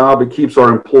on the job. It keeps our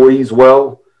employees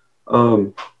well.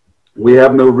 We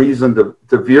have no reason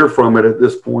to veer from it at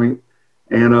this point.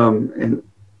 And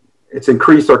it's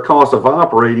increased our cost of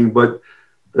operating, but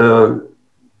the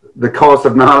cost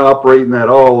of not operating at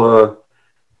all,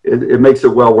 it makes it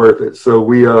well worth it. So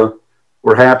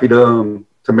we're happy to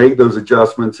make those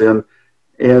adjustments, and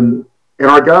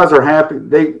our guys are happy.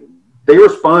 They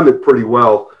responded pretty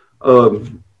well.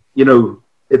 You know,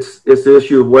 it's the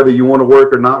issue of whether you want to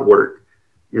work or not work.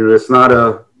 You know, it's not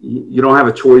you don't have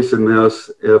a choice in this.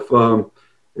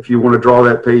 If you want to draw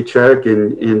that paycheck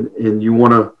and you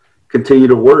want to continue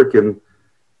to work, and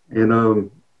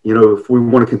you know, if we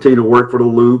want to continue to work for the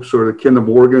Loops or the Kinder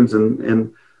Morgans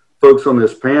and folks on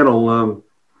this panel,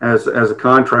 as a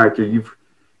contractor,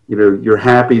 you're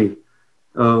happy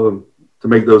to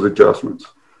make those adjustments.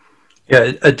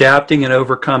 Yeah, adapting and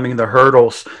overcoming the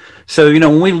hurdles. So, you know,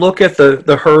 when we look at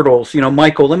the hurdles, you know,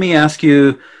 Michael, let me ask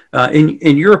you,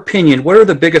 in your opinion, what are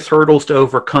the biggest hurdles to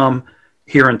overcome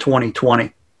here in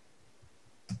 2020?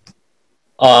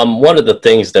 One of the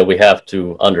things that we have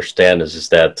to understand is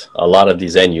that a lot of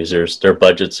these end users, their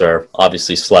budgets are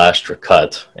obviously slashed or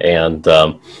cut. And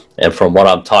from what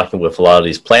I'm talking with a lot of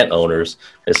these plant owners,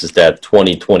 is that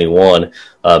 2021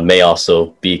 may also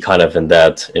be kind of in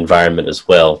that environment as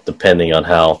well, depending on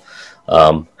how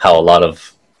a lot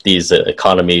of these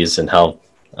economies and how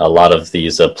a lot of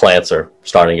these plants are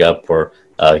starting up or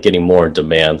getting more in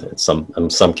demand in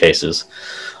some cases.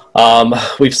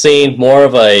 We've seen more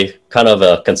of a kind of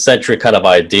a concentric kind of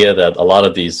idea that a lot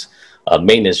of these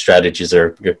maintenance strategies are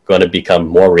going to become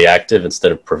more reactive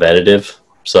instead of preventative.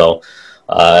 So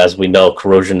as we know,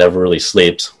 corrosion never really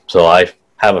sleeps. So I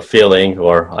have a feeling,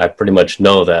 or I pretty much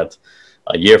know, that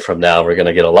a year from now we're going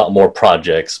to get a lot more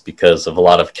projects because of a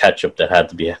lot of catch-up that had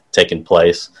to be taking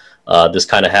place. This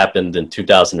kind of happened in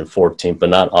 2014, but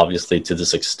not obviously to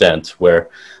this extent, where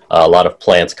a lot of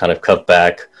plants kind of cut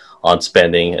back on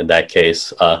spending. In that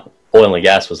case, oil and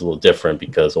gas was a little different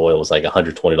because oil was like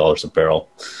 $120 a barrel.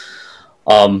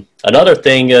 Another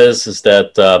thing is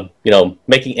that, you know,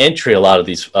 making entry a lot of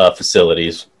these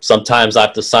facilities, sometimes I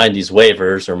have to sign these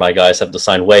waivers, or my guys have to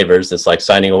sign waivers. It's like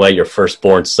signing away your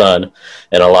firstborn son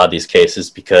in a lot of these cases,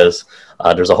 because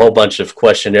there's a whole bunch of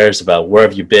questionnaires about where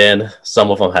have you been.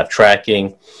 Some of them have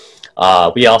tracking.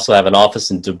 We also have an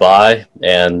office in Dubai,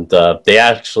 and they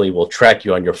actually will track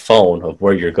you on your phone of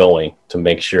where you're going to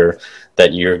make sure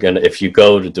that you're going to, if you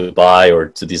go to Dubai or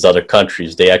to these other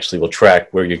countries, they actually will track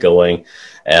where you're going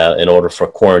in order for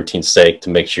quarantine's sake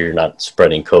to make sure you're not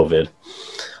spreading COVID.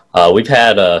 We've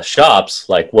had shops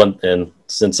like one, and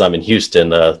since I'm in Houston,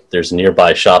 there's a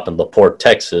nearby shop in La Porte,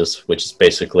 Texas, which is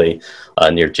basically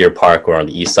near Deer Park or on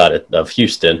the east side of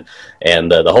Houston. And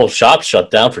the whole shop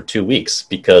shut down for 2 weeks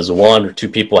because 1 or 2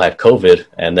 people had COVID,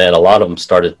 and then a lot of them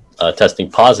started testing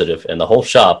positive, and the whole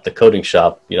shop, the coating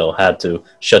shop, you know, had to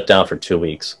shut down for 2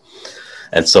 weeks.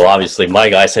 And so obviously my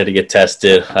guys had to get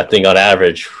tested. I think on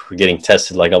average, we're getting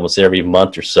tested like almost every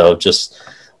month or so, just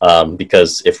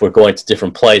because if we're going to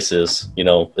different places, you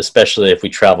know, especially if we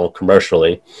travel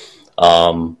commercially,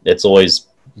 it's always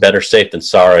better safe than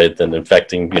sorry than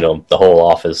infecting, you know, the whole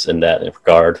office in that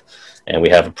regard. And we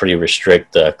have a pretty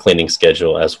restrict cleaning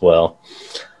schedule as well.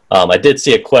 I did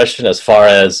see a question as far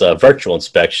as virtual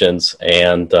inspections,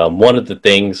 and one of the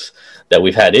things that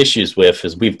we've had issues with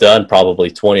is we've done probably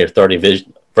 20 or 30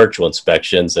 virtual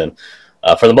inspections, and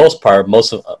for the most part,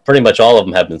 pretty much all of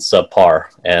them have been subpar,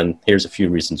 and here's a few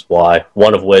reasons why.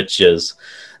 One of which is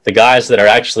the guys that are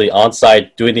actually on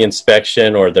site doing the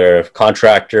inspection, or their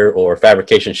contractor or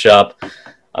fabrication shop,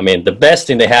 I mean, the best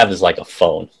thing they have is like a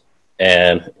phone,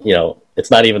 and, you know, it's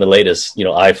not even the latest, you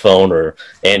know, iPhone or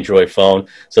Android phone.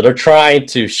 So they're trying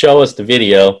to show us the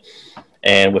video,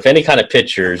 and with any kind of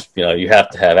pictures, you know, you have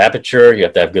to have aperture, you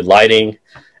have to have good lighting,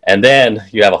 and then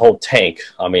you have a whole tank.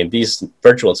 I mean, these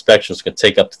virtual inspections can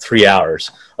take up to 3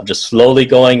 hours of just slowly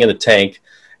going in the tank.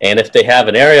 And if they have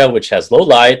an area which has low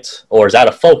light or is out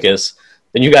of focus,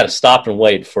 then you got to stop and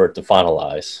wait for it to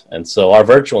finalize. And so our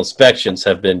virtual inspections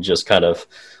have been just kind of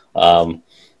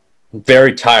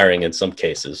very tiring in some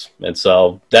cases. And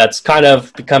so that's kind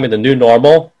of becoming the new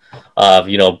normal,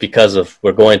 you know, because of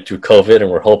we're going through COVID,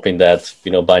 and we're hoping that,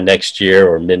 you know, by next year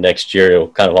or mid next year, it'll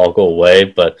kind of all go away.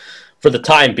 But for the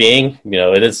time being, you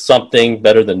know, it is something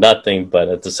better than nothing. But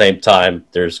at the same time,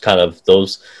 there's kind of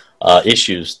those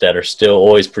issues that are still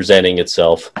always presenting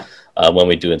itself when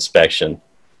we do inspection.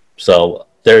 So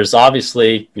there's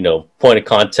obviously, you know, point of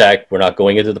contact. We're not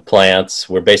going into the plants.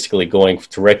 We're basically going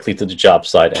directly to the job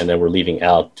site, and then we're leaving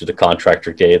out to the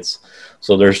contractor gates.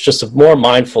 So there's just a more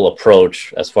mindful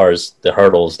approach as far as the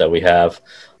hurdles that we have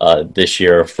this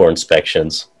year for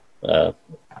inspections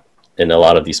in a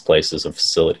lot of these places and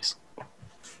facilities.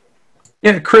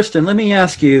 Yeah, Kristen, let me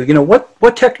ask you, you know,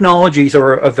 what technologies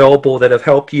are available that have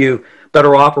helped you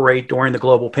better operate during the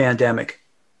global pandemic?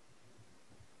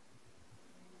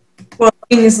 Well,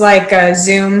 things like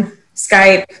Zoom,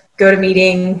 Skype,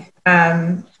 GoToMeeting,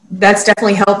 That's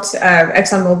definitely helped.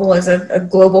 ExxonMobil is a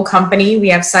global company. We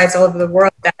have sites all over the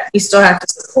world that we still have to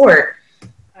support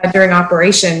during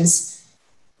operations.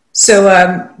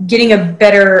 So getting a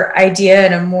better idea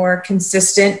and a more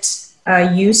consistent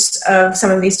use of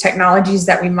some of these technologies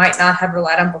that we might not have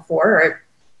relied on before or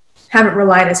haven't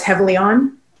relied as heavily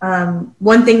on.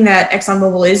 One thing that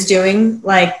ExxonMobil is doing,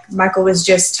 like Michael was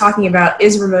just talking about,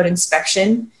 is remote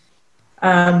inspection.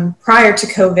 Prior to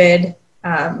COVID,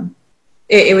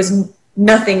 it was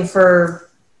nothing for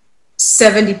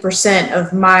 70%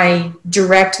 of my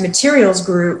direct materials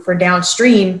group for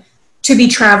downstream to be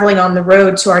traveling on the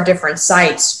road to our different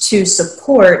sites to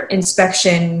support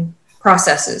inspection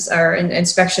processes or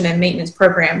inspection and maintenance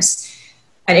programs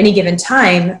at any given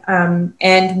time.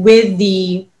 And with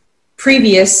the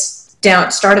previous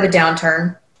start of the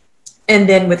downturn, and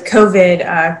then with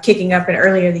COVID kicking up in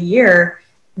earlier in the year,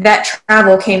 that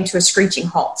travel came to a screeching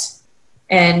halt.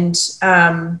 And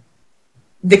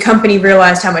the company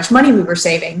realized how much money we were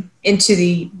saving into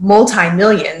the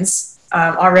multi-millions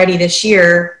already this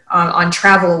year on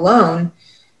travel alone.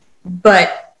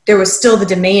 But there was still the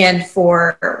demand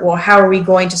for, well, how are we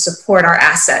going to support our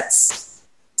assets?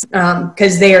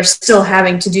 Because they are still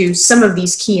having to do some of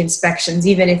these key inspections,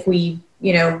 even if we,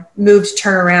 moved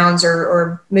turnarounds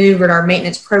or maneuvered our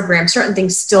maintenance program, certain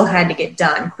things still had to get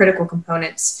done, critical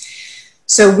components.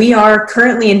 So we are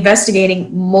currently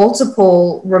investigating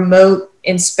multiple remote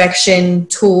inspection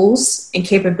tools and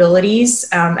capabilities.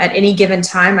 At any given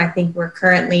time, I think we're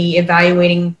currently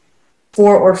evaluating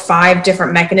 4 or 5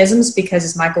 different mechanisms because,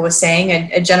 as Michael was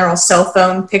saying, a general cell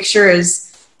phone picture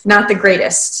is not the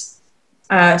greatest.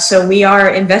 So we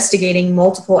are investigating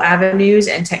multiple avenues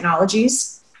and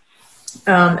technologies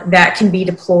that can be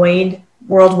deployed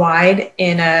worldwide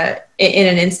in an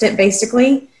instant,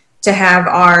 basically, to have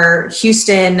our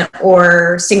Houston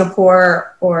or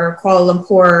Singapore or Kuala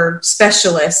Lumpur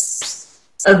specialists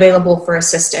available for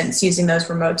assistance using those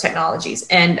remote technologies.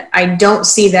 And I don't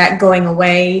see that going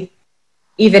away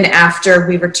even after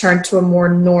we return to a more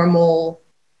normal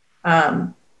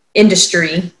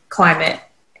industry climate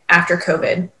after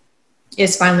COVID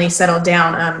is finally settled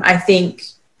down. I think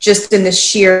just in the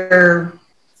sheer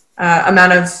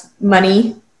amount of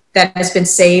money that has been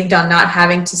saved on not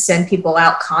having to send people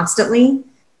out constantly,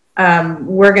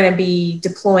 we're going to be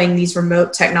deploying these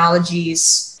remote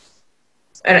technologies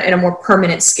at a more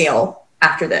permanent scale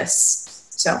after this.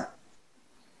 So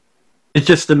it's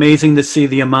just amazing to see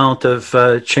the amount of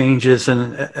changes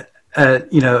and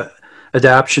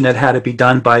adaptation that had to be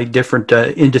done by different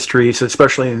industries,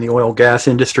 especially in the oil and gas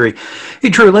industry. Hey,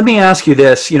 Drew, let me ask you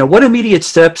this: what immediate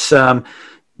steps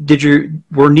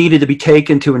were needed to be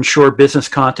taken to ensure business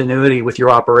continuity with your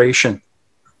operation?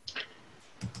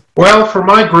 Well, for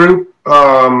my group,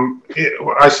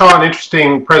 I saw an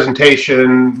interesting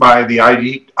presentation by the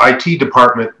IT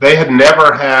department. They had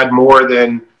never had more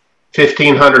than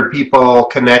 1,500 people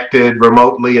connected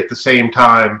remotely at the same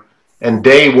time. And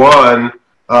day one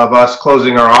of us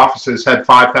closing our offices had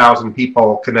 5,000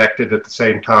 people connected at the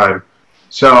same time.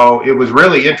 So it was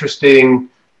really interesting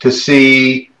to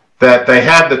see that they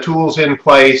had the tools in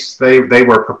place, they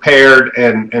were prepared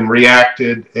and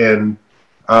reacted, and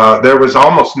there was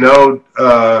almost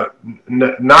not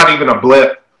even a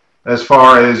blip as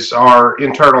far as our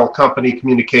internal company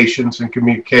communications and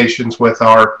communications with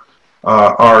our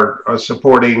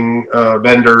supporting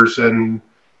vendors and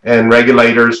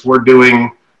regulators. We're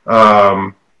doing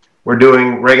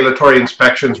regulatory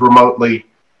inspections remotely.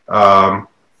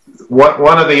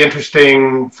 One of the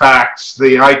interesting facts,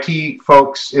 the IT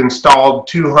folks installed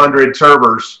 200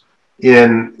 servers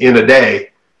in a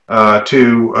day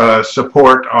to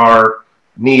support our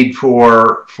need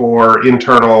for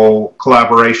internal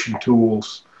collaboration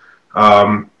tools.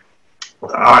 I'm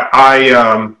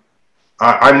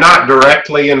not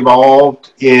directly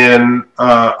involved in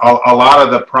a lot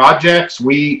of the projects.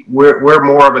 We're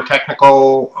more of a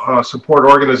technical support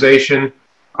organization.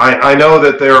 I know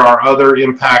that there are other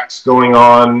impacts going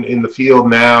on in the field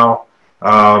now,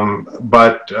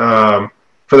 but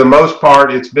for the most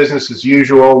part, it's business as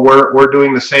usual. We're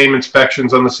doing the same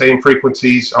inspections on the same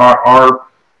frequencies.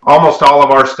 Almost all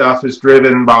of our stuff is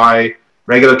driven by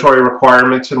regulatory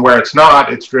requirements, and where it's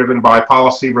not, it's driven by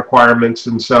policy requirements,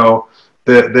 and so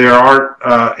there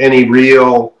aren't any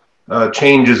real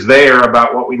changes there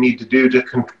about what we need to do to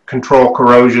control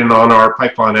corrosion on our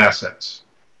pipeline assets.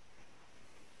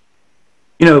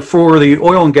 For the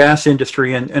oil and gas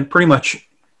industry and pretty much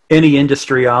any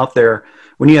industry out there,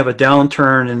 when you have a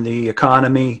downturn in the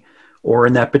economy or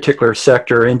in that particular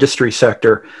sector, industry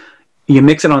sector, you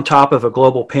mix it on top of a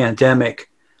global pandemic,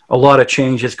 a lot of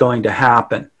change is going to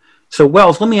happen. So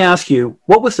Wells, let me ask you,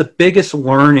 what was the biggest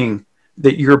learning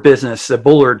that your business, that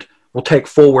Bullard, will take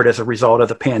forward as a result of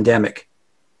the pandemic?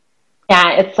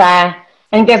 Yeah, it's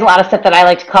I think there's a lot of stuff that I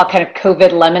like to call kind of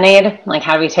COVID lemonade, like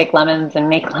how do we take lemons and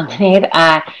make lemonade.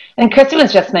 And Kristen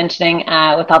was just mentioning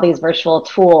with all these virtual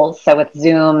tools, so with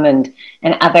Zoom and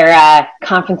other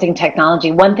conferencing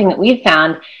technology, one thing that we've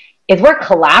found is we're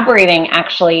collaborating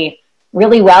actually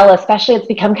really well, especially it's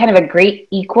become kind of a great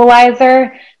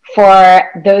equalizer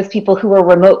for those people who were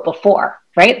remote before,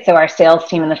 right? So our sales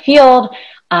team in the field,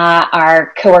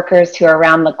 our coworkers who are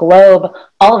around the globe,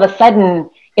 all of a sudden,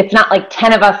 it's not like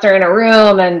 10 of us are in a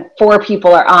room and 4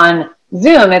 people are on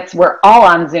Zoom. It's we're all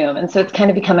on Zoom. And so it's kind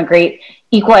of become a great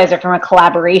equalizer from a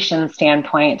collaboration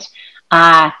standpoint.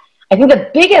 I think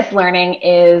the biggest learning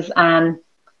is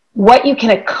what you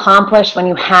can accomplish when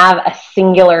you have a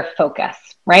singular focus,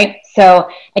 right? So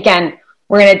again,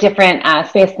 we're in a different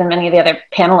space than many of the other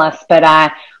panelists, but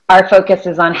our focus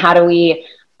is on how do we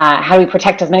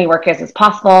protect as many workers as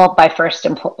possible by first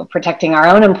protecting our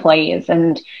own employees.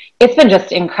 And it's been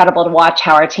just incredible to watch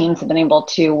how our teams have been able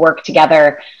to work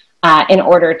together in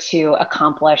order to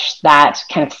accomplish that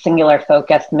kind of singular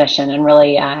focused mission and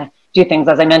really do things.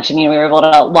 As I mentioned, we were able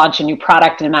to launch a new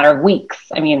product in a matter of weeks.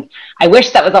 I mean, I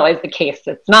wish that was always the case.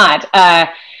 It's not.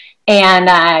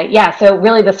 Yeah, so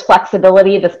really this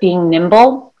flexibility, this being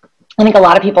nimble. I think a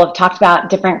lot of people have talked about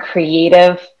different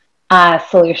creative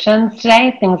solutions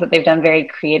today, things that they've done very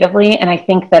creatively. And I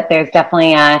think that there's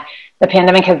definitely the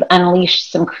pandemic has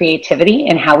unleashed some creativity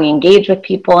in how we engage with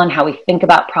people and how we think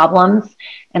about problems.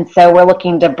 And so we're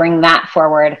looking to bring that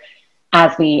forward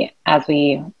as we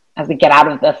get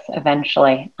out of this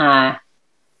eventually.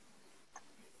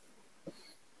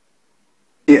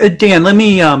 Dan, let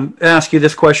me ask you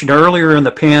this question. Earlier in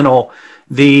the panel,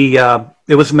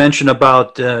 it was mentioned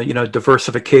about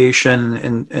diversification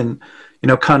and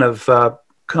kind of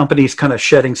companies kind of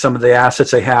shedding some of the assets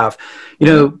they have.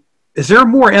 Is there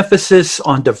more emphasis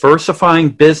on diversifying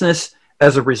business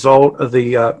as a result of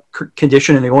the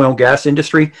condition in the oil and gas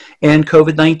industry and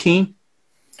COVID-19?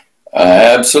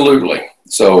 Absolutely.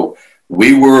 So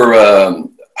we were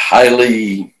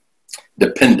highly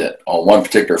dependent on one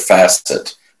particular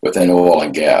facet within oil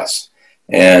and gas,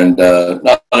 and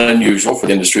not unusual for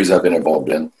the industries I've been involved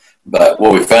in. But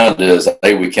what we found is that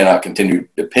we cannot continue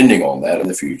depending on that in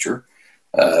the future.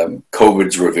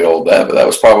 COVID's revealed that, but that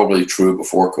was probably true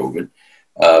before COVID.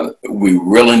 We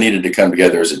really needed to come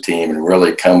together as a team and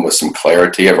really come with some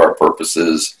clarity of our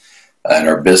purposes and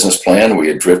our business plan. We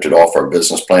had drifted off our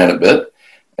business plan a bit,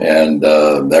 and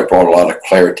that brought a lot of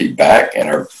clarity back in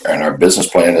our business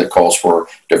plan that calls for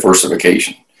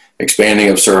diversification, expanding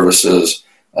of services,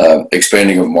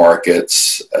 expanding of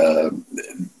markets,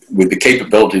 with the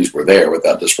capabilities were there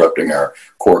without disrupting our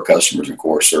core customers and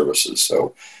core services.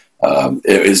 So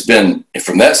it has been,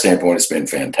 from that standpoint, it's been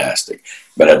fantastic.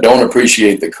 But I don't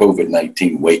appreciate the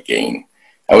COVID-19 weight gain.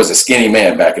 I was a skinny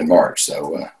man back in March,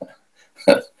 so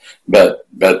but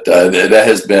that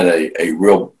has been a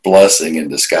real blessing in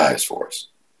disguise for us.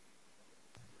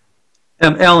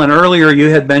 Ellen, earlier you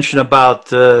had mentioned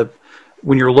about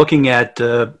when you're looking at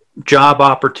job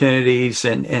opportunities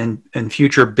and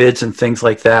future bids and things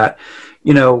like that,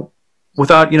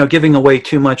 without giving away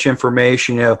too much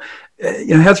information,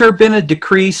 has there been a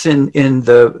decrease in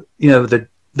the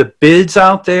bids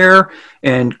out there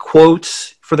and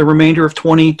quotes for the remainder of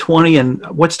 2020, and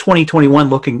what's 2021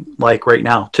 looking like right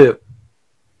now too?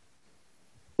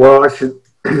 Well,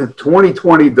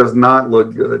 2020 does not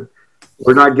look good.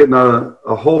 We're not getting a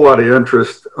whole lot of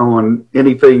interest on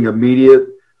anything immediate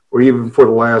or even for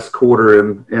the last quarter.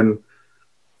 And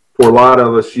for a lot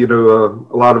of us, a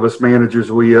lot of us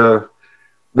managers, we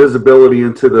visibility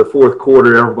into the fourth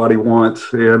quarter everybody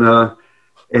wants, and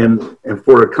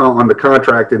for on the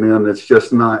contracting end,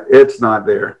 it's not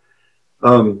there.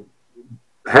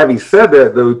 Having said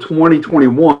that, though,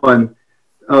 2021,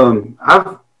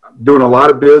 I've doing a lot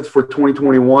of bids for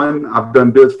 2021. I've done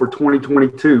bids for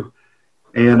 2022,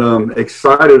 and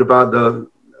excited about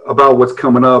what's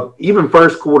coming up. Even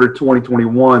first quarter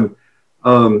 2021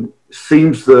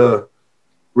 seems to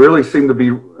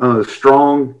be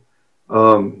strong.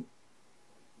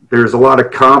 There's a lot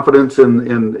of confidence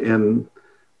in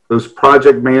those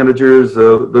project managers,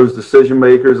 those decision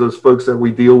makers, those folks that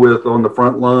we deal with on the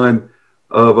front line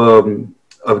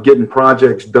of getting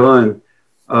projects done.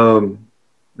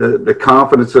 The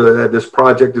confidence that this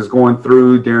project is going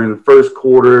through during the first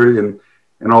quarter and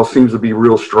all seems to be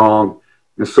real strong.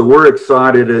 And so we're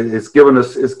excited. It's given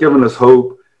us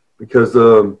hope because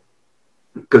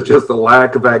just the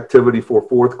lack of activity for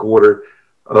fourth quarter,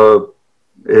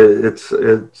 it's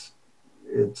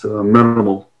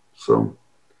minimal. So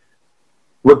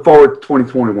look forward to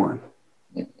 2021.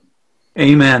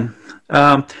 Amen.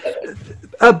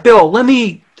 Bill, let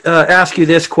me ask you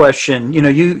this question. You know,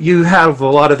 you have a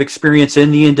lot of experience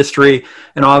in the industry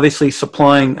and obviously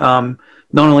supplying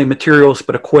not only materials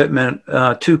but equipment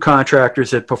to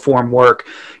contractors that perform work.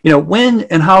 You know, when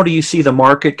and how do you see the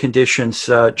market conditions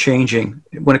changing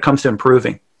when it comes to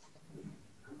improving?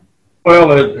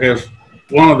 Well, as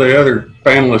one of the other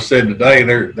panelists said today,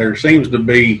 there seems to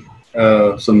be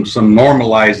some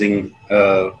normalizing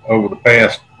over the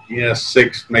past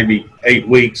 6, maybe 8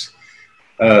 weeks.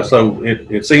 So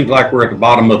it seems like we're at the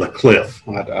bottom of the cliff,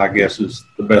 I guess is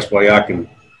the best way I can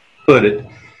put it.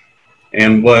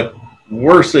 And what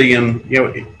we're seeing, you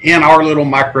know, in our little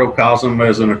microcosm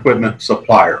as an equipment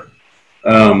supplier,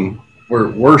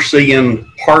 we're seeing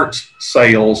parts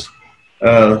sales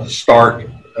start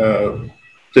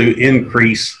to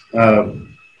increase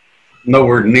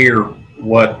nowhere near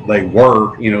what they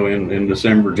were, you know, in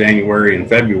December, January, and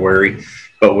February.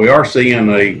 But we are seeing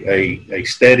a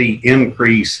steady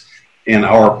increase in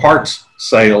our parts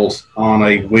sales on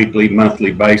a weekly,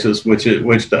 monthly basis, which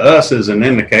to us is an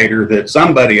indicator that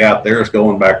somebody out there is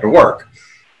going back to work.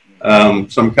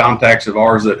 Some contacts of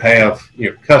ours that have,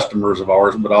 you know, customers of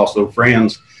ours, but also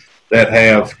friends that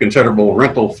have considerable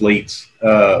rental fleets,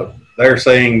 they're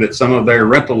saying that some of their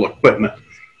rental equipment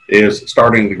is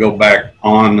starting to go back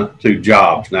on to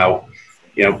jobs. Now,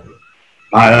 you know,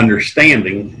 my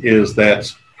understanding is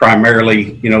that's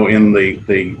primarily, you know, in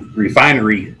the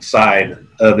refinery side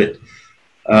of it.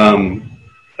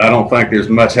 I don't think there's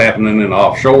much happening in the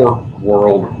offshore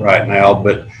world right now,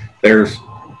 but there's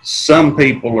some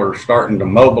people are starting to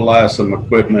mobilize some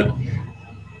equipment.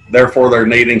 Therefore, they're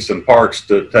needing some parts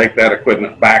to take that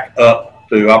equipment back up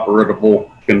to operable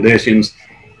conditions.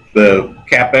 The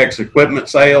CapEx equipment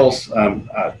sales,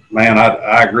 man,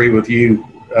 I agree with you,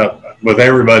 with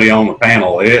everybody on the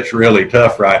panel. It's really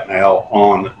tough right now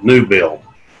on new build.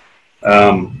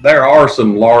 There are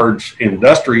some large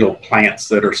industrial plants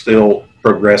that are still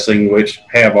progressing, which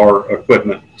have our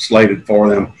equipment slated for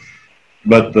them.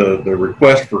 But the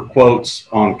request for quotes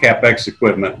on CapEx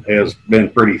equipment has been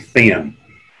pretty thin.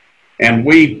 And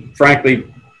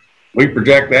frankly, we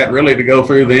project that really to go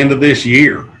through the end of this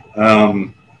year.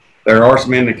 There are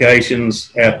some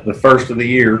indications at the first of the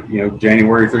year, you know,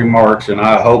 January through March, and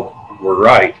I hope we're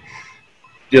right.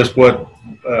 Just what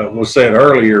was said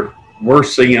earlier, we're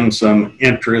seeing some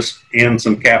interest in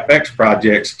some CapEx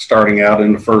projects starting out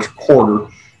in the first quarter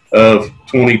of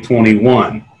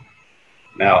 2021.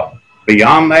 Now,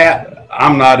 beyond that,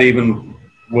 I'm not even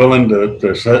willing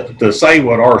to say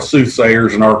what our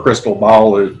soothsayers and our crystal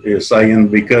ball is saying,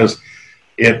 because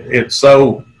it's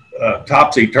so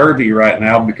topsy-turvy right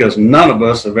now, because none of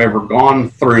us have ever gone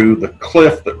through the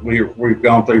cliff that we've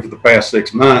gone through for the past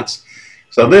 6 months.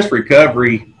 So this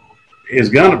recovery is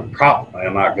going to probably,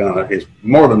 it's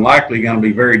more than likely going to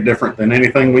be very different than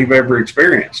anything we've ever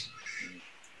experienced.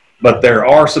 But there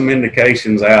are some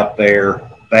indications out there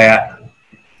that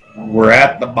we're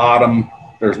at the bottom.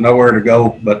 There's nowhere to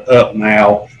go but up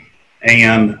now.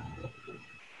 And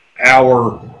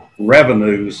our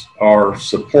revenues are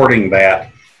supporting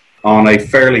that on a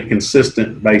fairly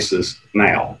consistent basis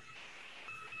now.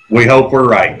 We hope we're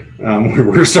right.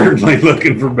 We're certainly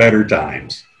looking for better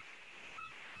times.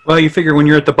 Well, you figure when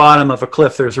you're at the bottom of a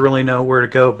cliff, there's really nowhere to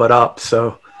go but up.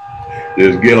 So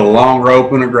just get a long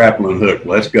rope and a grappling hook.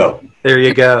 Let's go. There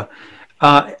you go.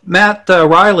 Matt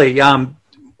Riley,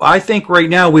 I think right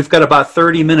now we've got about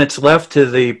 30 minutes left to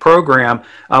the program.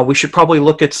 We should probably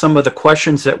look at some of the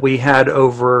questions that we had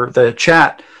over the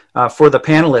chat for the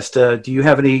panelists. Do you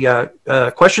have any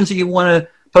questions that you want to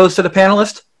pose to the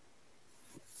panelists?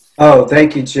 Oh,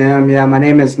 thank you, Jim. Yeah, my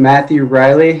name is Matthew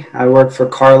Riley. I work for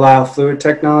Carlisle Fluid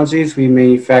Technologies. We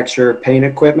manufacture paint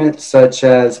equipment such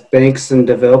as Banks and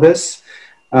DeVilbiss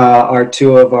are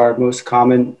two of our most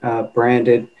common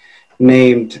branded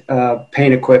named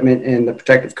paint equipment in the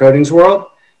protective coatings world.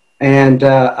 And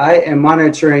I am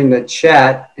monitoring the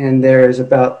chat, and there's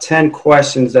about 10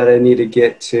 questions that I need to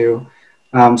get to.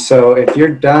 So if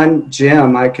you're done,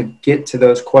 Jim, I could get to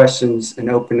those questions and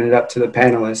open it up to the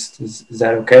panelists. Is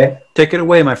that okay? Take it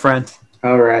away, my friend.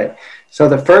 All right. So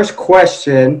the first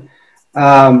question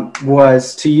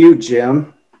was to you,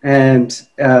 Jim. And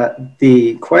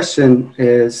the question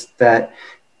is that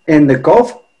in the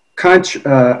Gulf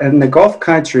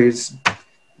countries,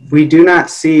 we do not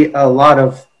see a lot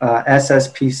of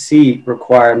SSPC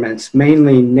requirements,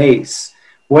 mainly NACE.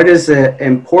 What is the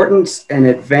importance and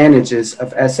advantages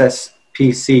of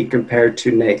SSPC compared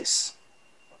to NACE?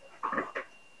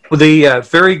 Well,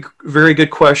 very good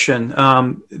question.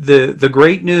 The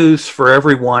great news for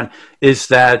everyone is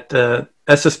that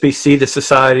SSPC, the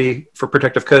Society for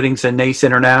Protective Coatings, and NACE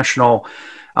International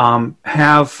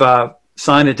have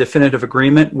signed a definitive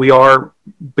agreement. We are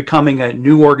becoming a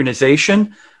new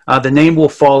organization. The name will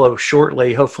follow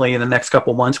shortly. Hopefully in the next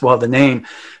couple months we'll have the name.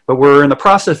 But we're in the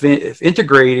process of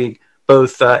integrating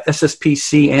both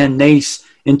SSPC and NACE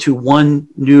into one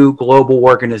new global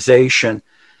organization.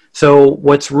 So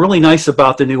what's really nice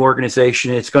about the new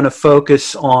organization, it's going to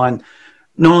focus on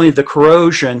not only the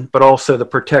corrosion, but also the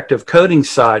protective coating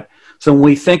side. So when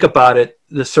we think about it,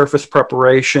 the surface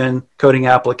preparation, coating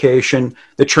application,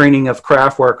 the training of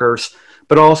craft workers,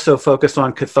 but also focus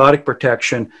on cathodic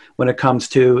protection when it comes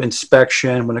to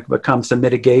inspection, when it comes to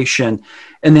mitigation,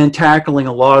 and then tackling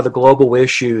a lot of the global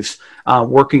issues,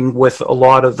 working with a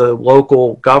lot of the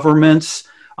local governments,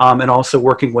 and also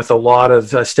working with a lot of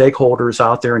stakeholders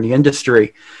out there in the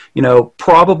industry. You know,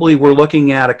 probably we're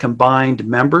looking at a combined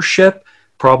membership,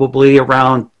 probably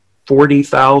around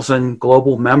 40,000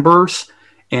 global members,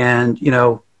 and, you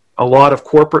know, a lot of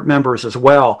corporate members as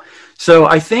well. So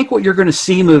I think what you're going to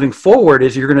see moving forward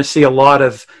is you're going to see a lot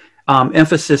of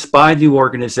emphasis by the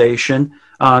organization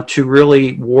to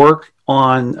really work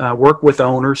with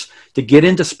owners to get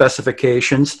into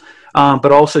specifications,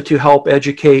 but also to help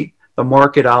educate the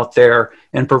market out there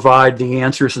and provide the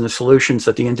answers and the solutions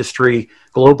that the industry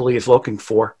globally is looking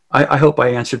for. I hope I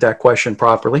answered that question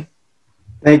properly.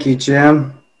 Thank you,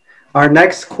 Jim. Our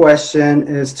next question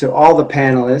is to all the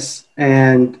panelists,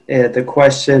 and the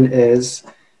question is,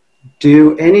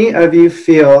 do any of you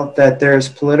feel that there's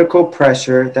political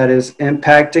pressure that is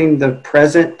impacting the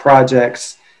present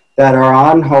projects that are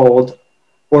on hold,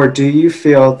 or do you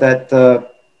feel that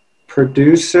the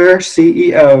producer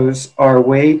CEOs are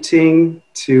waiting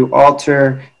to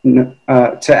after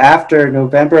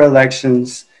November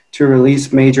elections to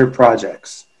release major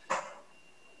projects?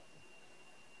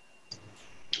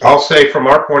 I'll say from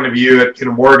our point of view at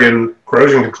Kinder Morgan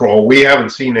Corrosion Control, we haven't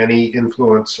seen any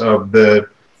influence of the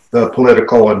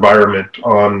political environment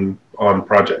on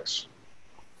projects.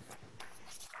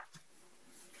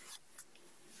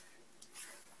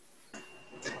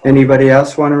 Anybody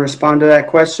else want to respond to that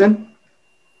question?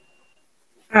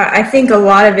 I think a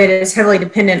lot of it is heavily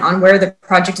dependent on where the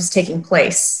project is taking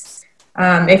place.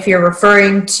 If you're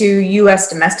referring to U.S.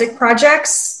 domestic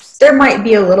projects, there might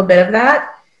be a little bit of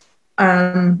that.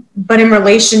 But in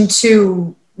relation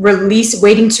to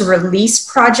waiting to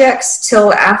release projects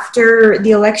till after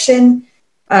the election,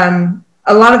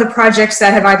 a lot of the projects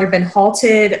that have either been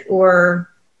halted or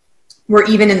were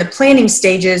even in the planning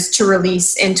stages to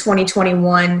release in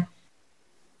 2021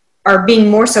 are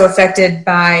being more so affected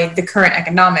by the current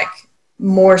economic,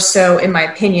 more so, in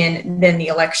my opinion, than the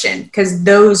election, because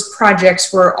those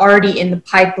projects were already in the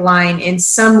pipeline in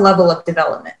some level of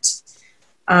development.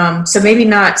 So maybe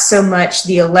not so much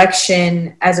the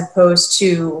election as opposed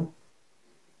to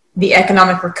the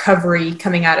economic recovery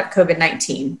coming out of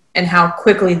COVID-19 and how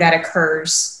quickly that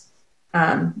occurs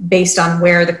based on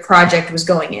where the project was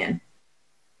going in.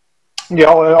 Yeah,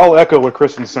 I'll echo what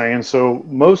Kristen's saying. So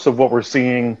most of what we're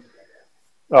seeing,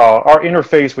 our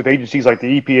interface with agencies like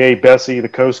the EPA, BSEE, the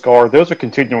Coast Guard, those are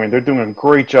continuing. They're doing a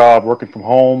great job working from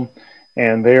home,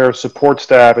 and their support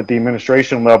staff at the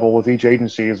administration level with each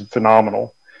agency is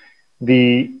phenomenal.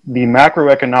 The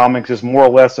macroeconomics is more or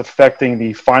less affecting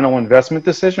the final investment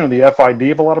decision or the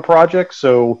FID of a lot of projects.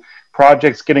 So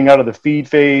projects getting out of the feed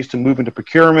phase to move into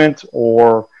procurement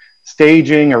or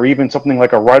staging or even something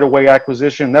like a right-of-way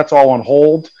acquisition, that's all on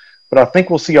hold. But I think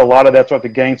we'll see a lot of that start to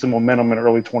gain some momentum in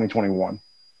early 2021.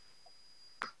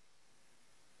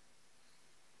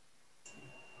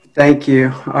 Thank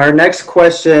you. Our next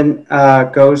question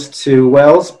goes to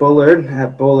Wells Bullard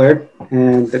at Bullard.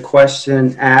 And the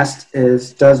question asked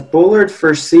is, does Bullard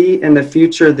foresee in the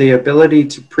future the ability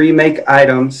to pre-make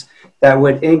items that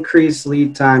would increase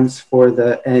lead times for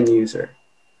the end user?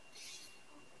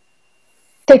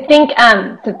 So I think,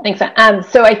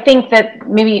 so I think that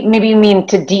maybe you mean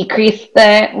to decrease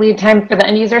the lead time for the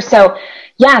end user. So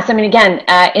yes, I mean, again,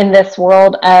 in this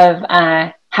world of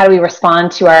how do we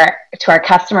respond to our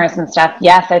customers and stuff,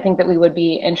 yes, I think that we would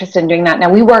be interested in doing that.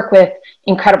 Now, we work with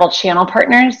incredible channel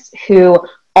partners who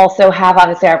also have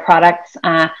obviously our products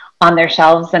on their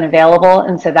shelves and available,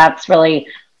 and so that's really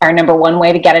our number one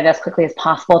way to get it as quickly as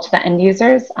possible to the end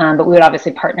users. But we would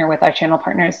obviously partner with our channel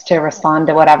partners to respond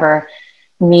to whatever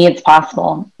needs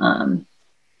possible.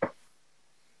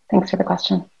 Thanks for the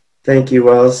question. Thank you,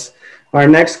 Wells. Our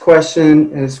next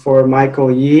question is for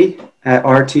Michael Yee at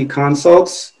RT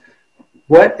Consults.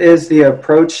 What is the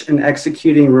approach in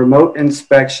executing remote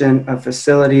inspection of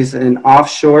facilities in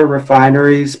offshore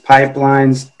refineries,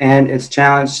 pipelines, and its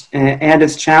challenges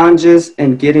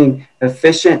in getting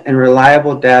efficient and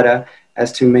reliable data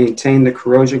as to maintain the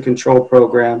corrosion control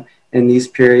program in these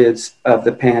periods of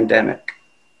the pandemic?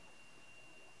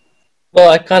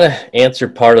 Well, I kind of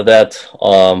answered part of that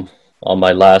on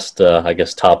my last, I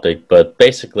guess, topic, but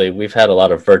basically we've had a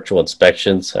lot of virtual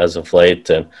inspections as of late,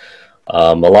 and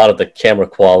a lot of the camera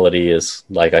quality is,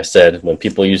 like I said, when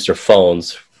people use their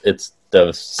phones, it's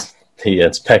the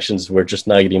inspections, we're just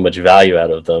not getting much value out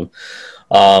of them.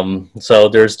 So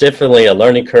there's definitely a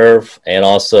learning curve, and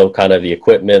also kind of the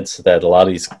equipment that a lot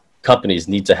of these companies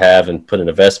need to have and put an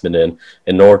investment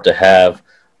in order to have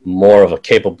more of a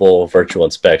capable virtual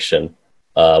inspection.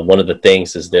 One of the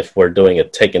things is if we're doing a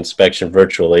take inspection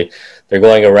virtually, they're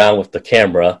going around with the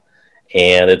camera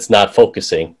and it's not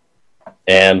focusing.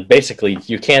 And basically,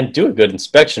 you can't do a good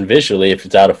inspection visually if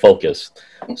it's out of focus.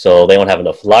 So they don't have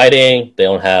enough lighting. They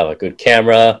don't have a good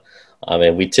camera. I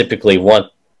mean, we typically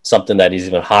want something that is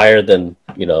even higher than,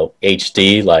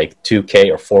 HD, like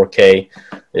 2K or 4K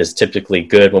is typically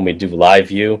good when we do live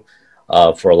view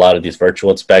for a lot of these virtual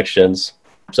inspections.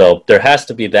 So there has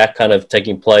to be that kind of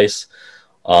taking place.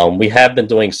 We have been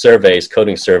doing surveys,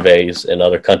 coding surveys in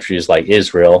other countries like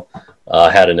Israel.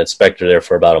 Had an inspector there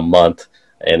for about a month.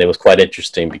 And it was quite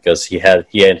interesting because he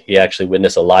actually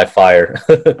witnessed a live fire,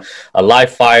 a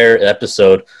live fire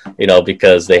episode,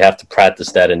 because they have to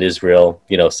practice that in Israel,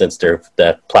 since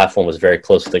that platform was very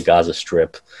close to the Gaza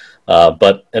Strip.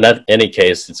 But in any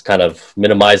case, it's kind of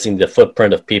minimizing the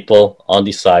footprint of people on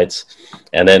these sites,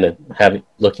 and then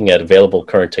looking at available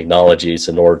current technologies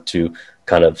in order to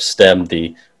kind of stem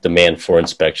the demand for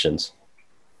inspections.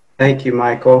 Thank you,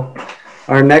 Michael.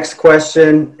 Our next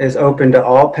question is open to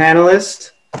all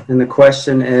panelists, and the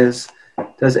question is,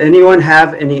 does anyone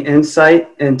have any insight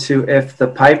into if the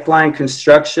pipeline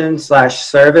construction /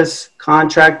 service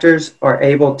contractors are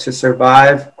able to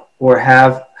survive, or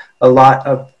have a lot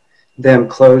of them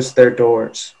close their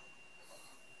doors?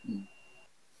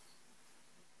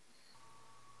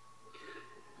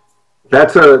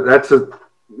 That's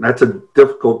a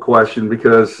difficult question,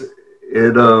 because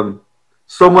it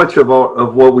so much of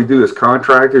what we do as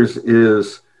contractors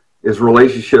is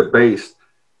relationship based,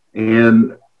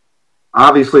 and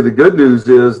obviously the good news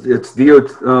is it's the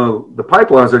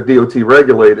pipelines are DOT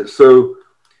regulated. So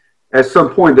at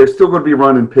some point they're still going to be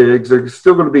running pigs. They're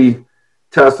still going to be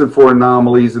testing for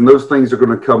anomalies, and those things are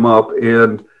going to come up.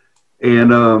 And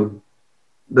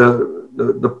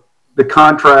the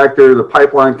contractor, the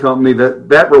pipeline company,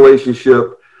 that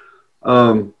relationship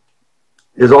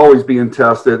is always being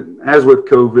tested, as with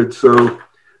COVID. So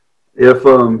if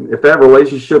that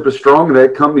relationship is strong,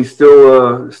 that company's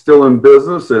still in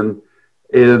business and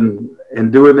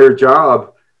doing their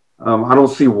job, I don't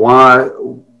see why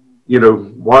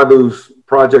those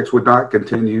projects would not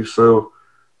continue. So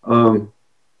I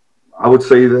would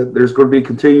say that there's going to be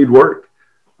continued work.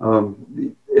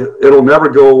 It'll never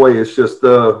go away. It's just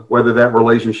whether that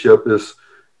relationship is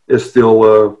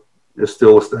still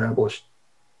established.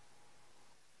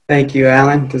 Thank you,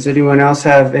 Alan. Does anyone else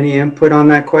have any input on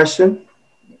that question?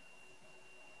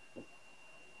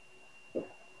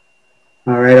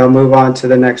 All right, I'll move on to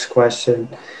the next question.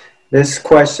 This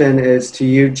question is to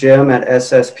you, Jim, at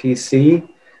SSPC.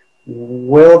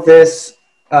 Will this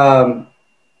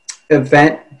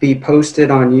event be posted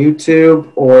on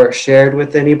YouTube or shared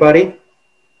with anybody?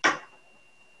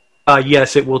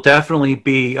 Yes, it will definitely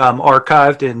be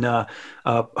archived and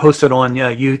hosted on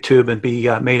YouTube and be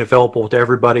made available to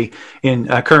everybody. And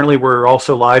currently we're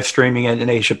also live streaming it in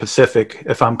Asia Pacific,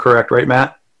 if I'm correct, right,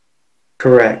 Matt?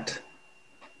 Correct.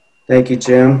 Thank you,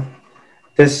 Jim.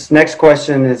 This next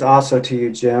question is also to you,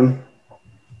 Jim.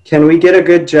 Can we get a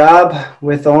good job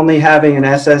with only having an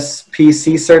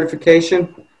SSPC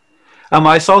certification?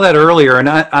 I saw that earlier, and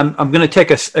I'm going to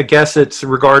take a guess it's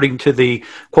regarding to the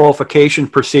qualification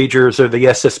procedures of the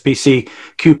SSPC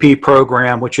QP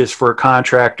program, which is for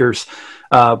contractors,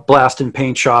 blast and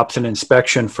paint shops, and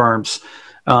inspection firms.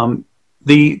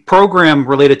 The program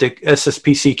related to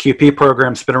SSPC QP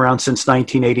program has been around since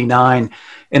 1989,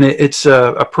 and it's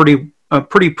a pretty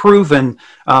proven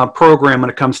program when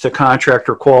it comes to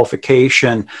contractor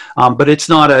qualification, but it's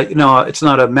not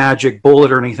a magic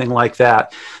bullet or anything like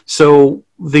that. So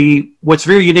what's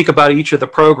very unique about each of the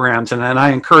programs, and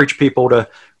I encourage people to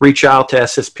reach out to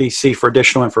SSPC for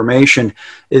additional information,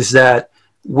 is that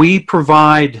we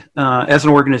provide, as an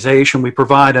organization, we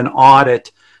provide an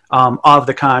audit of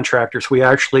the contractors. We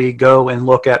actually go and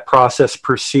look at process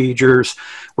procedures.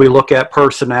 We look at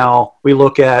personnel. We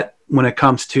look at when it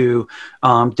comes to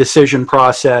decision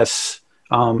process,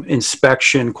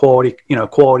 inspection,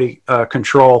 quality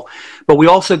control. But we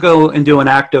also go and do an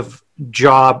active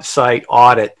job site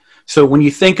audit. So when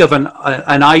you think of an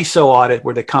ISO audit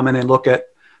where they come in and look at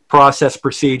process,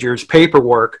 procedures,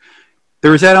 paperwork,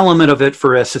 there's that element of it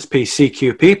for SSPC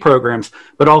QP programs,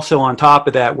 but also on top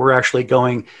of that, we're actually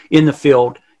going in the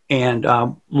field and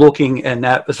looking and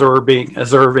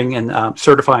observing and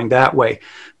certifying that way.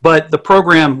 But the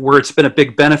program where it's been a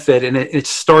big benefit, and it's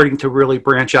starting to really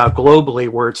branch out globally,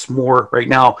 where it's more right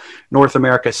now North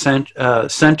America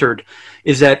centered,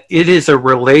 is that it is a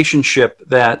relationship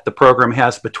that the program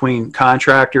has between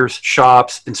contractors,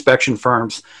 shops, inspection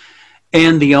firms,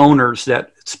 and the owners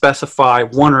that specify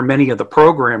one or many of the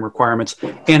program requirements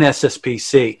in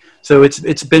SSPC. So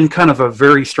it's been kind of a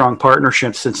very strong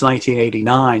partnership since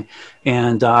 1989.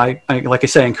 And I like I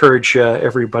say, encourage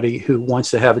everybody who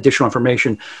wants to have additional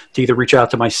information to either reach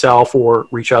out to myself or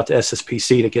reach out to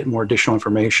SSPC to get more additional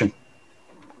information.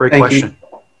 Great question.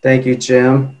 Thank you,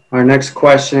 Jim. Our next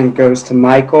question goes to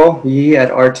Michael Yee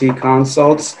at RT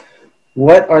Consults.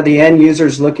 What are the end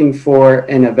users looking for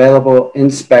in available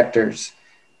inspectors?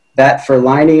 That for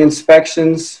lining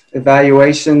inspections,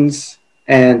 evaluations,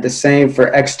 and the same for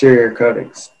exterior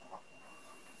coatings.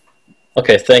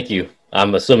 Okay, thank you.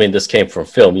 I'm assuming this came from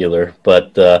Phil Mueller,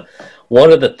 but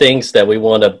one of the things that we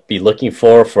want to be looking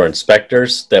for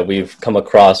inspectors that we've come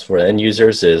across for end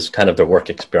users is kind of their work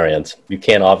experience. You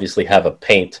can't obviously have a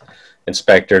paint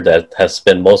inspector that has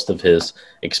spent most of his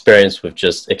experience with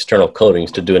just external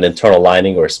coatings to do an internal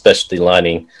lining or specialty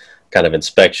lining kind of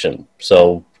inspection.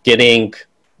 So getting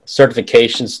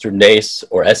certifications through NACE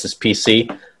or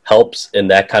SSPC helps in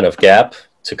that kind of gap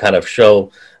to kind of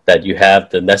show that you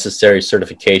have the necessary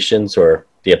certifications or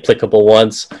the applicable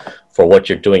ones for what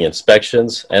you're doing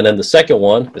inspections. And then the second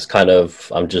one is kind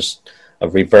of, I'm just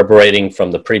reverberating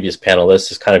from the previous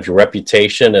panelists, is kind of your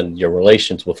reputation and your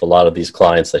relations with a lot of these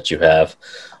clients that you have.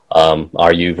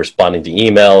 Are you responding to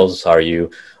emails? Are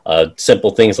you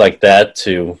simple things like that?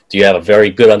 Do you have a very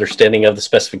good understanding of the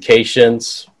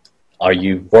specifications? Are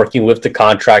you working with the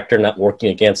contractor, not working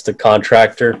against the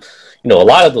contractor? You know, a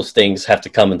lot of those things have to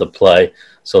come into play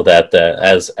so that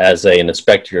as an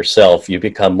inspector yourself, you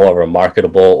become more of a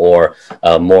marketable or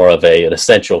more of an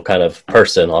essential kind of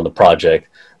person on the project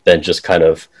than just kind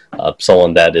of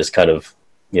someone that is kind of,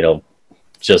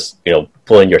 just,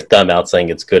 pulling your thumb out saying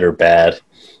it's good or bad.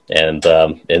 And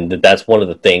that's one of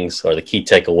the things or the key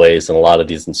takeaways in a lot of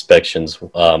these inspections,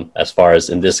 as far as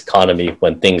in this economy,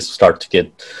 when things start to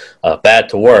get bad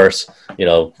to worse,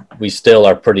 we still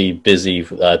are pretty busy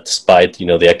despite,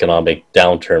 the economic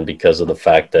downturn, because of the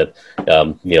fact that,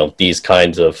 these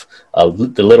kinds of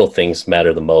the little things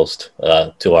matter the most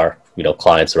to our,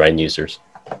 clients or end users.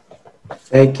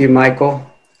 Thank you, Michael.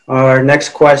 Our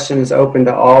next question is open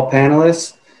to all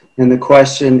panelists. And the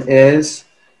question is,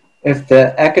 if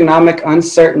the economic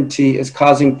uncertainty is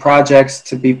causing projects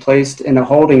to be placed in a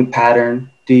holding pattern,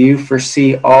 do you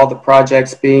foresee all the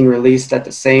projects being released at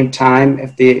the same time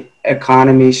if the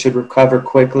economy should recover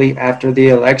quickly after the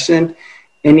election?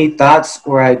 Any thoughts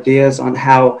or ideas on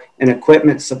how an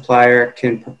equipment supplier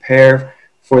can prepare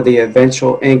for the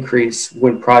eventual increase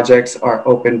when projects are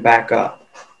opened back up?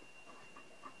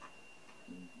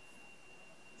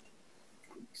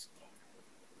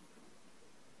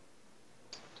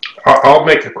 I'll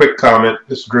make a quick comment.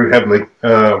 This is Drew Headley.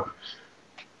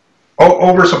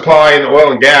 Oversupply in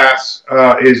oil and gas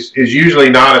is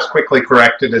usually not as quickly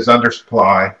corrected as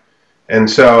undersupply. And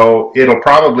so it'll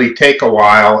probably take a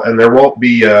while, and there won't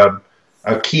be a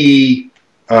key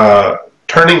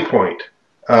turning point.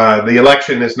 The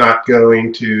election is not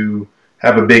going to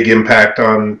have a big impact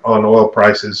on oil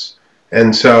prices.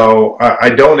 And so I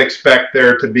don't expect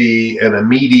there to be an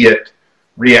immediate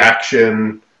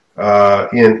reaction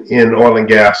in oil and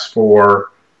gas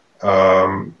for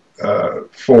oil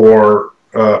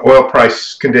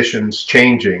price conditions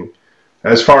changing.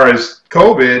 As far as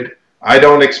COVID, I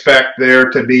don't expect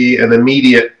there to be an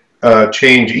immediate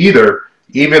change either.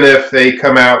 Even if they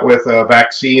come out with a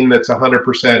vaccine that's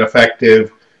 100%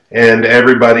 effective and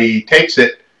everybody takes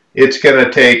it, it's going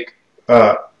to take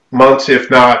months,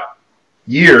 if not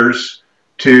years,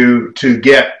 to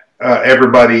get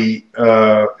everybody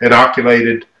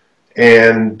inoculated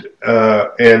and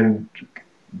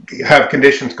have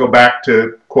conditions go back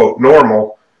to, quote,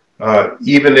 normal,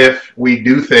 even if we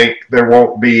do think there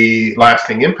won't be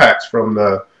lasting impacts from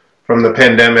the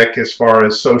pandemic as far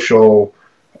as social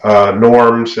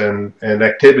norms and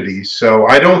activities. So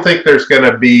I don't think there's going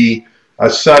to be a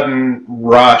sudden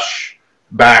rush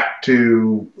back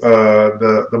to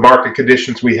the market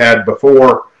conditions we had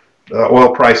before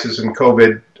oil prices and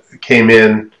COVID came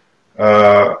in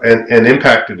and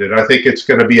impacted it. I think it's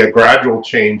going to be a gradual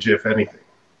change, if anything.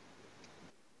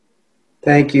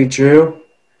 Thank you, Drew.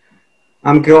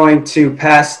 I'm going to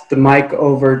pass the mic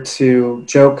over to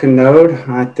Joe Canode.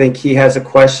 I think he has a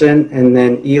question, and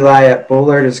then Eli at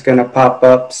Bullard is going to pop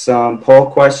up some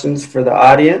poll questions for the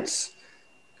audience.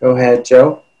 Go ahead,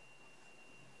 Joe.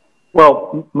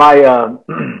 Well, my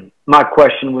my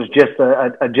question was just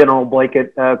a general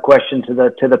blanket question to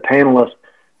the panelists.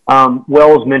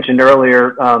 Wells mentioned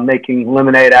earlier making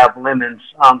lemonade out of lemons.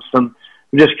 I'm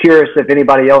just curious if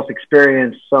anybody else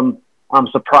experienced some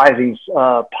surprising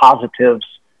positives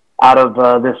out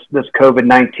of this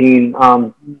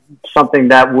COVID-19, something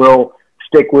that will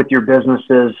stick with your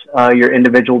businesses, your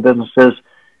individual businesses,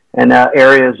 and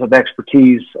areas of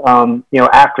expertise,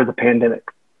 after the pandemic.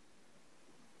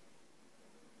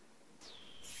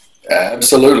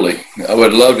 Absolutely. I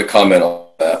would love to comment on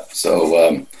that.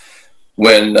 So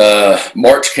when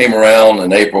March came around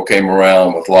and April came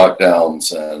around with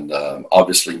lockdowns and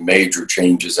obviously major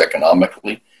changes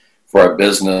economically for our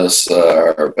business,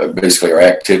 basically our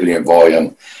activity and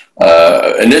volume,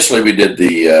 initially we did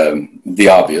the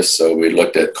obvious. So we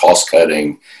looked at cost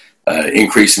cutting,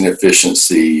 increasing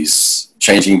efficiencies,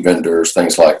 changing vendors,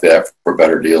 things like that for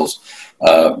better deals.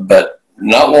 But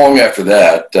not long after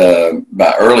that,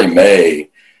 by early May,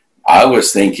 I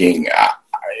was thinking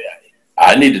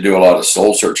I need to do a lot of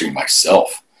soul searching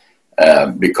myself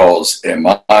because am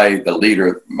I the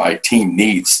leader my team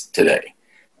needs today?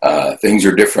 Things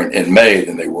are different in May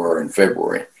than they were in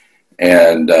February.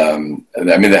 And I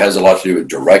mean, that has a lot to do with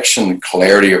direction,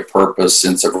 clarity of purpose,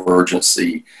 sense of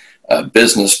urgency,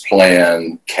 business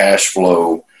plan, cash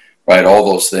flow, right?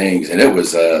 All those things. And it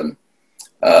was,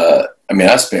 I mean,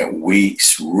 I spent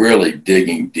weeks really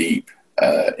digging deep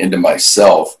into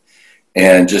myself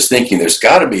and just thinking there's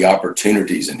got to be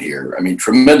opportunities in here. I mean,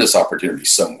 tremendous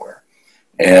opportunities somewhere.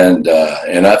 And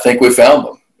I think we found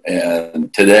them.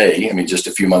 And today, I mean, just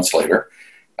a few months later,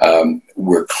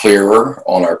 we're clearer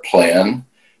on our plan.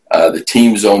 The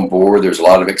team's on board. There's a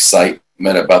lot of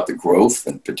excitement about the growth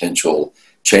and potential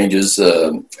changes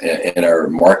in our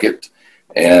market.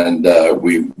 And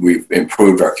we've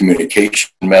improved our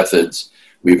communication methods.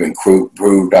 We've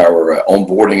improved our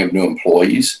onboarding of new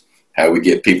employees, how we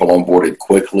get people onboarded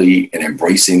quickly and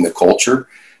embracing the culture.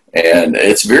 And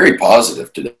it's very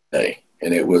positive today.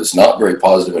 And it was not very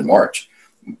positive in March.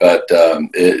 But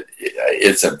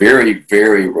it's a very,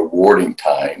 very rewarding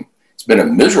time. It's been a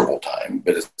miserable time,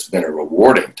 but it's been a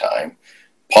rewarding time,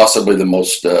 possibly the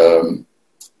most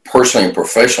personally and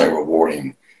professionally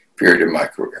rewarding period of my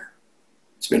career.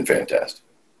 It's been fantastic.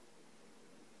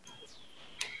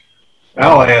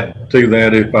 I'll add to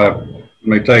that, if I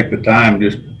may take the time,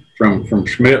 just from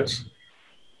Schmidt's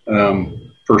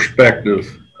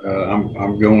perspective.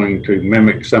 I'm going to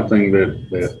mimic something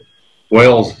that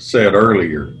Wells said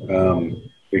earlier.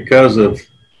 Because of,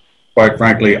 quite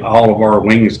frankly, all of our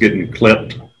wings getting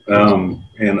clipped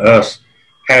and us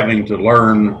having to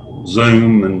learn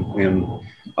Zoom and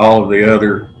all of the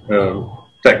other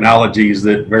technologies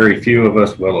that very few of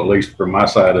us, well, at least from my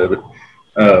side of it,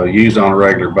 use on a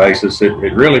regular basis, it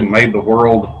really made the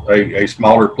world a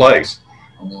smaller place.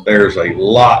 There's a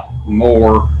lot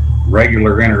more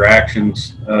regular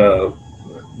interactions,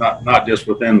 not just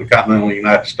within the continental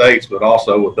United States, but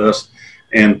also with us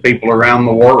and people around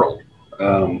the world.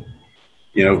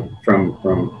 You know,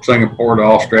 from Singapore to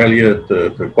Australia to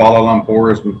Kuala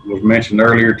Lumpur, as was mentioned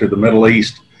earlier, to the Middle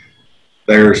East.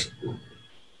 There's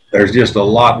just a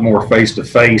lot more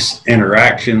face-to-face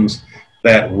interactions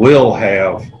that will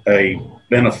have a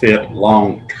benefit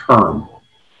long term.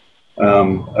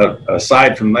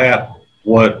 Aside from that,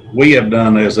 what we have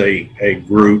done as a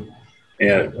group,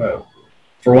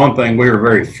 for one thing, we were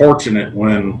very fortunate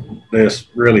when this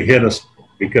really hit us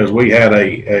because we had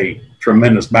a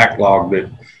tremendous backlog that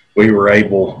we were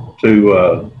able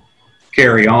to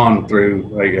carry on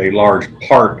through a large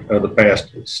part of the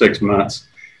past 6 months.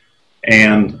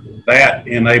 And that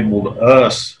enabled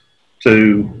us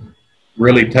to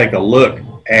really take a look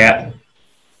at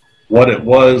what it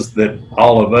was that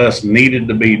all of us needed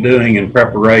to be doing in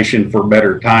preparation for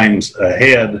better times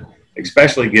ahead,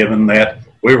 especially given that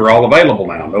we were all available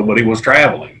now. Nobody was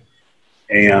traveling.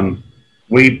 And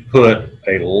we put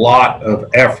a lot of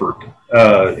effort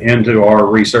into our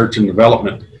research and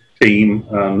development team,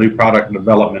 new product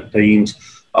development teams,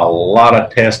 a lot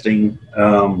of testing,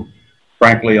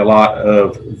 frankly, a lot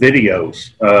of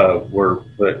videos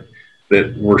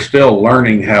that we're still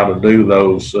learning how to do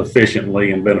those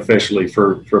efficiently and beneficially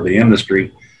for the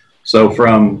industry. So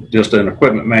from just an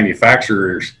equipment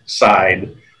manufacturer's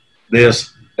side,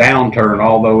 this downturn,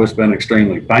 although it's been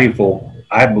extremely painful,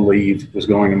 I believe is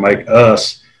going to make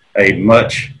us a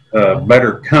much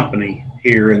better company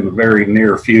here in the very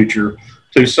near future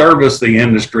to service the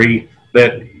industry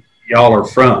that y'all are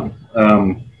from.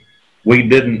 We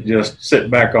didn't just sit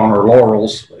back on our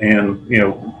laurels and, you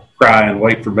know, cry and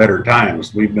wait for better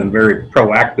times. We've been very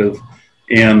proactive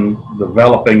in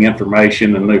developing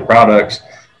information and new products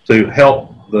to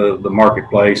help the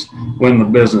marketplace when the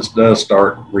business does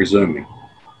start resuming.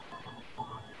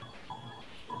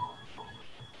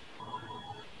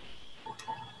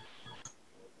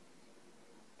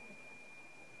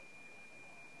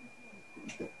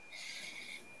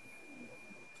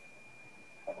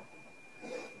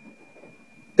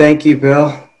 Thank you,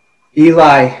 Bill.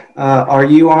 Eli, are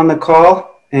you on the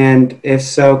call? And if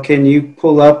so, can you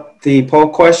pull up the poll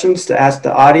questions to ask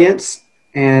the audience?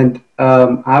 And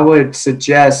I would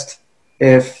suggest,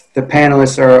 if the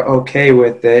panelists are okay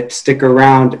with it, stick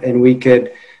around and we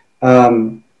could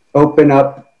open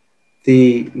up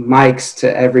the mics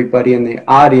to everybody in the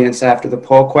audience after the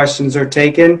poll questions are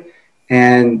taken,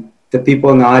 and the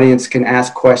people in the audience can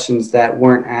ask questions that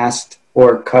weren't asked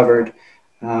or covered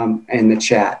in the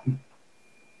chat.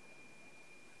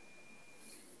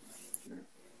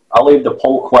 I'll leave the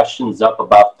poll questions up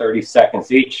about 30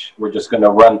 seconds each. We're just going to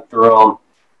run through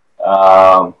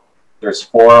them. There's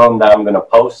 4 of them that I'm going to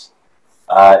post.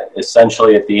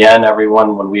 Essentially at the end,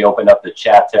 everyone, when we open up the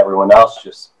chat to everyone else,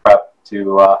 just prep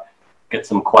to get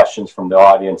some questions from the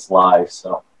audience live.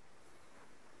 So.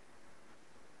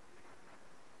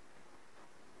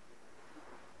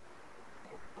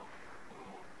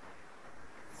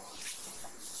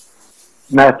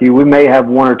 Matthew, we may have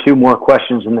 1 or 2 more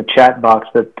questions in the chat box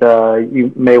that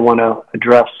you may want to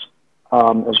address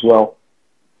as well.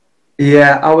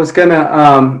 Yeah, I was going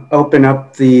to open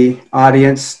up the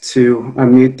audience to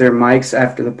unmute their mics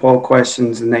after the poll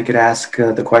questions, and they could ask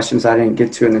the questions I didn't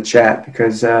get to in the chat,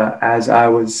 because as I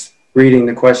was reading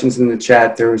the questions in the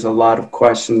chat, there was a lot of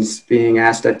questions being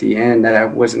asked at the end that I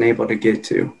wasn't able to get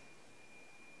to.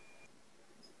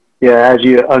 Yeah, as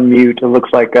you unmute, it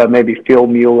looks like maybe Phil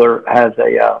Mueller has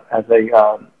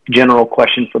a general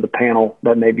question for the panel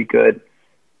that may be good.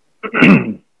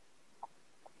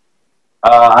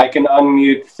 I can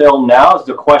unmute Phil now as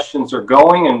the questions are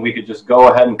going, and we could just go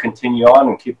ahead and continue on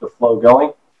and keep the flow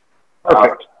going.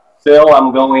 Perfect. Phil,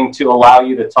 I'm going to allow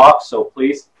you to talk, so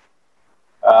please.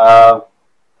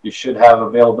 You should have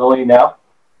availability now.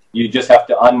 You just have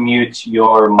to unmute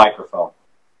your microphone.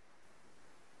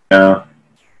 Yeah.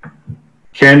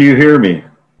 Can you hear me?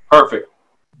 Perfect.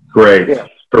 Great. Yeah.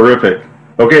 Terrific.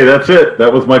 Okay, that's it.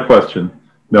 That was my question.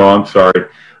 No, I'm sorry.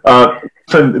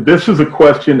 So this is a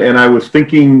question, and I was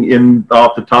thinking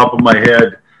off the top of my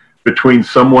head between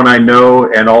someone I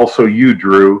know and also you,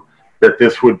 Drew, that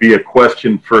this would be a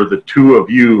question for the 2 of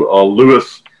you,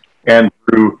 Lewis and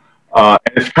Drew. And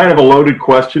it's kind of a loaded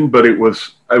question, but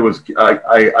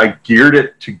I geared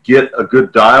it to get a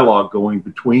good dialogue going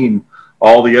between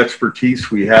all the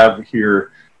expertise we have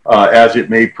here as it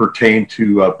may pertain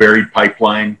to buried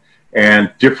pipeline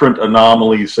and different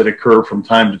anomalies that occur from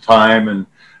time to time.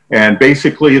 And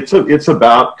basically it's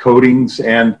about coatings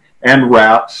and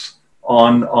wraps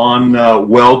on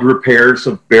weld repairs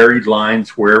of buried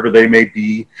lines wherever they may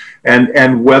be,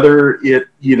 and whether it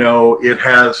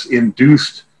has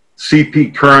induced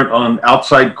CP current on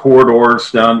outside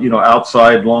corridors, down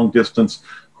outside long distance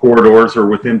corridors or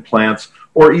within plants,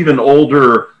 or even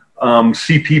older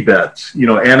CP beds,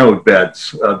 anode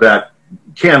beds that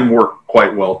can work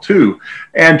quite well too.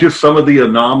 And just some of the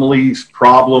anomalies,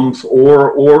 problems,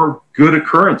 or good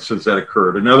occurrences that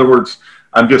occurred. In other words,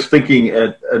 I'm just thinking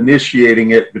at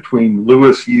initiating it between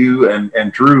Lewis, you,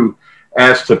 and Drew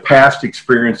as to past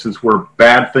experiences where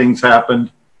bad things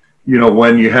happened,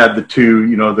 when you had the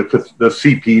 2, the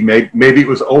CP, maybe it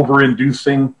was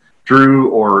over-inducing,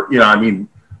 Drew, or,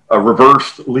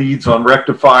 reversed leads on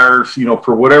rectifiers,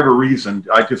 for whatever reason.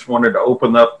 I just wanted to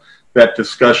open up that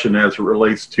discussion as it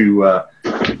relates to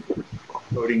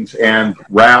coatings and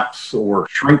wraps or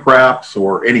shrink wraps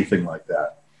or anything like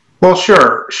that. Well,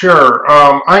 sure.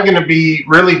 I'm going to be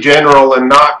really general and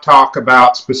not talk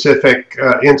about specific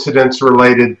incidents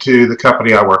related to the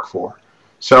company I work for.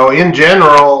 So in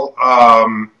general,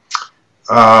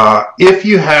 if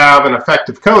you have an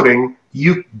effective coating,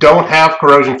 you don't have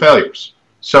corrosion failures.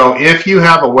 So if you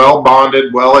have a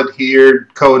well-bonded,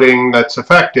 well-adhered coating that's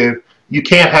effective, you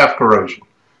can't have corrosion.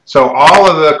 So all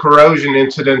of the corrosion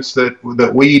incidents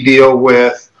that we deal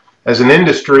with as an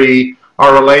industry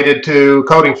are related to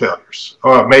coating failures.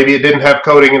 Maybe it didn't have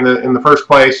coating in the first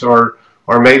place, or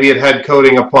maybe it had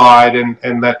coating applied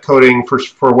and that coating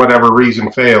for whatever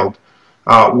reason failed.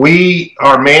 We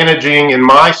are managing, in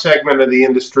my segment of the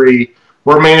industry,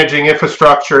 we're managing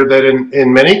infrastructure that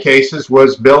in many cases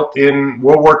was built in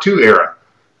World War II era.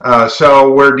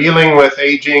 So we're dealing with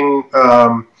aging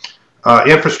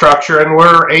infrastructure, and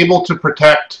we're able to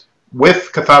protect,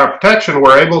 with cathodic protection,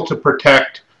 we're able to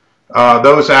protect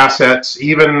those assets,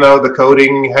 even though the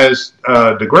coating has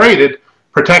degraded,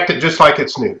 protect it just like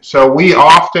it's new. So we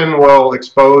often will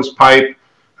expose pipe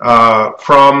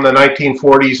from the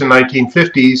 1940s and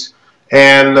 1950s,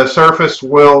 and the surface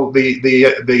will,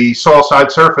 the soil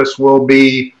side surface will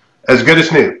be as good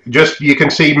as new. Just, you can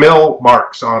see mill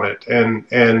marks on it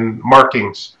and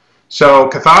markings. So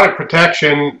cathodic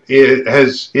protection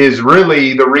is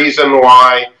really the reason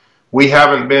why we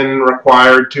haven't been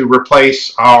required to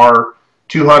replace our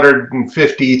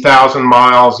 250,000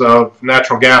 miles of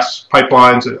natural gas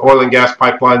pipelines, oil and gas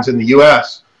pipelines in the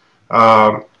U.S.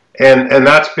 And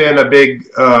that's been a big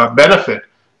benefit.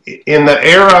 In the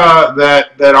era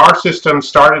that our systems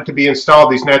started to be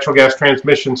installed, these natural gas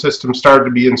transmission systems started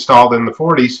to be installed in the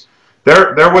 40s,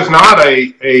 there was not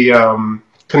a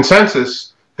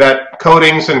consensus that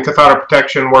coatings and cathodic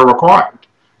protection were required.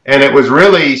 And it was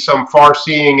really some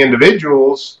far-seeing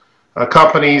individuals,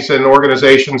 companies and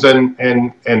organizations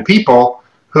and people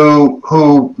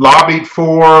who lobbied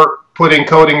for putting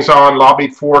coatings on,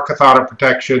 lobbied for cathodic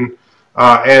protection,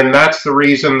 and that's the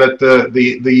reason that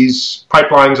these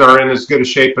pipelines are in as good a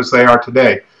shape as they are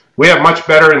today. We have much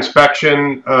better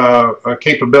inspection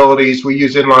capabilities. We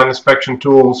use inline inspection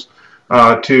tools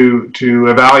to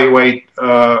evaluate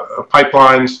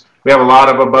pipelines. We have a lot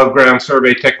of above ground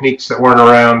survey techniques that weren't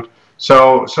around.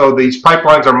 So these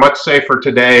pipelines are much safer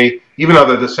today, even though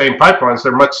they're the same pipelines.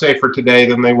 They're much safer today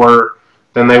than they were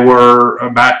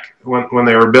back when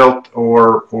they were built,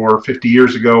 or 50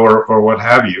 years ago, or what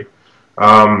have you.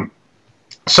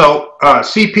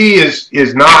 CP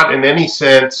is not in any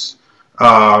sense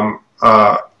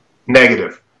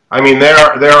negative. I mean, there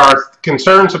are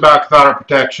concerns about cathodic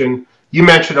protection. You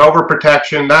mentioned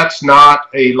overprotection. That's not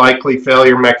a likely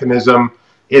failure mechanism.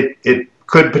 It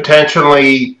could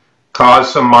potentially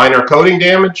cause some minor coating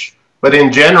damage, but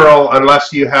in general,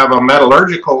 unless you have a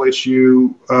metallurgical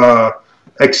issue,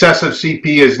 excessive CP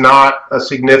is not a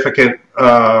significant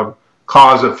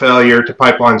cause of failure to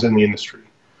pipelines in the industry.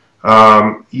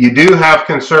 You do have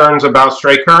concerns about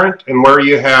stray current, and where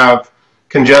you have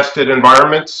congested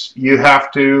environments, you have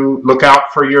to look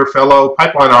out for your fellow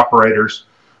pipeline operators.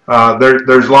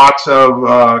 There's lots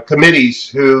of committees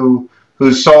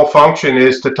whose sole function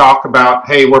is to talk about,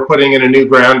 hey, we're putting in a new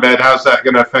ground bed, how's that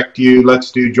going to affect you?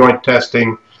 Let's do joint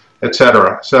testing,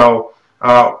 etc. So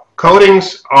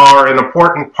coatings are an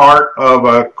important part of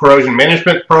a corrosion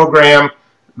management program.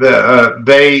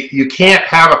 You can't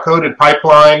have a coated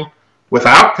pipeline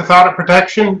without cathodic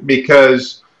protection,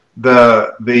 because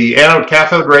the anode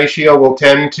cathode ratio will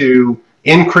tend to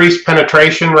increase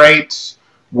penetration rates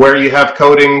where you have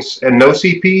coatings and no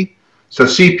CP. So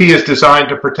CP is designed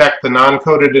to protect the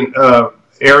non-coated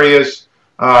areas,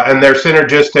 and they're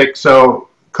synergistic. So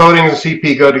coatings and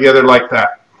CP go together like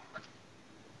that.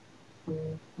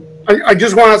 I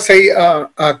just want to say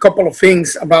a couple of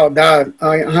things about that.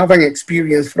 I have an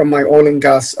experience from my oil and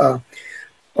gas.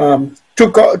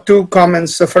 Two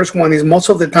comments. The first one is, most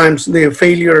of the times the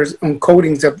failures on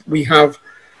coatings that we have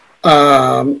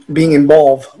being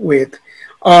involved with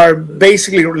are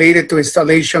basically related to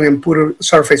installation and poor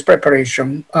surface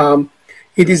preparation.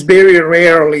 It is very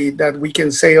rarely that we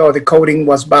can say, oh, the coating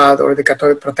was bad or the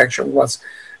cathodic protection was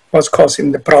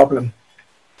causing the problem.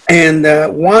 And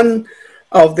one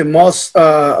of the most,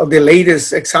 of the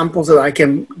latest examples that I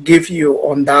can give you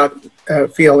on that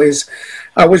field is,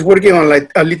 I was working on like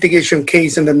a litigation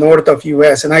case in the north of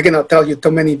US, and I cannot tell you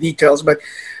too many details, but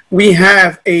we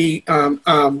have a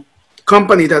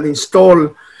company that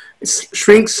installed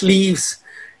shrink sleeves,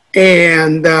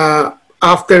 and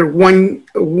after one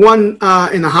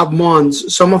and a half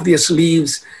months, some of the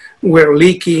sleeves were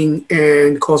leaking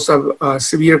and caused a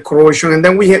severe corrosion. And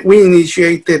then we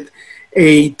initiated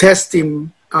a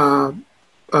testing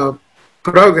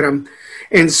program,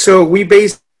 and so we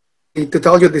basically, to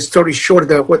tell you the story short,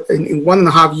 that in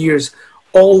 1.5 years,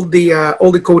 all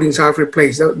the coatings are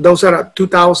replaced. Those are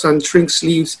 2,000 shrink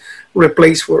sleeves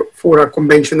replaced for a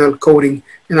conventional coating.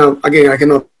 You know, again, I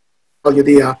cannot tell you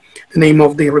the name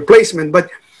of the replacement, but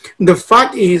the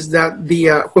fact is that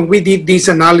when we did this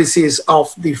analysis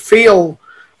of the failed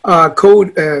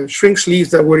shrink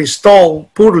sleeves that were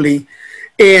installed poorly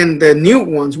and the new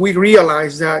ones, we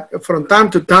realized that from time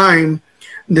to time,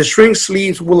 the shrink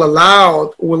sleeves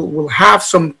will have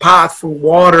some path for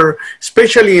water,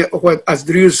 especially what, as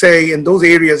Drew say, in those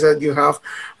areas that you have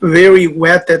very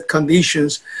wetted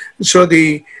conditions. So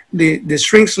the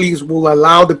shrink sleeves will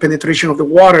allow the penetration of the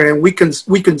water, and we can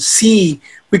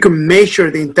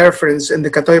measure the interference, and the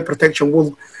cathodic protection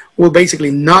will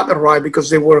basically not arrive, because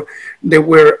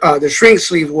the shrink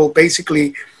sleeves will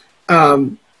basically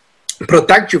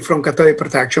protect you from cathodic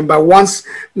protection. But once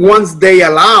they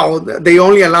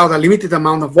only allow a limited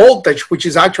amount of voltage, which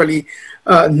is actually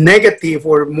negative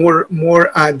or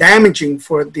more damaging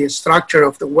for the structure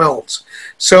of the welds.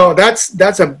 So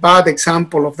that's a bad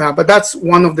example of that. But that's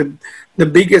one of the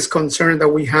biggest concern that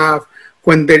we have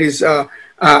when there is a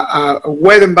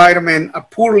wet environment, a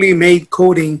poorly made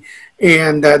coating,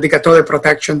 and the cathodic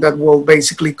protection that will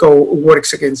basically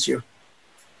works against you.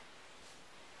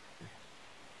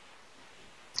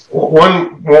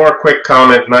 One more quick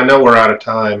comment, and I know we're out of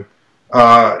time.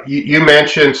 You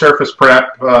mentioned surface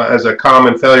prep as a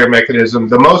common failure mechanism.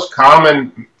 The most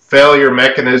common failure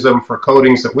mechanism for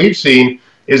coatings that we've seen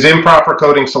is improper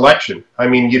coating selection. I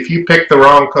mean, if you pick the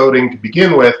wrong coating to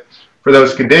begin with for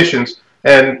those conditions,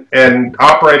 and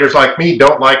operators like me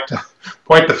don't like to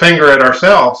point the finger at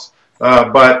ourselves,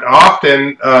 but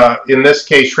often, in this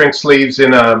case, shrink sleeves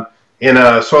in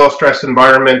a soil stress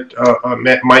environment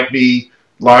might be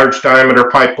large diameter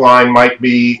pipeline, might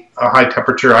be a high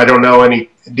temperature. I don't know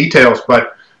any details,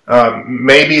 but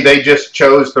maybe they just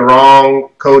chose the wrong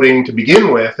coating to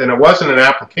begin with, and it wasn't an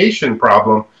application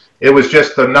problem. It was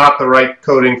just not the right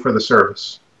coating for the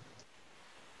service.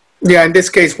 Yeah, in this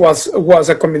case was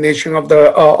a combination of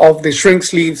the shrink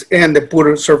sleeves and the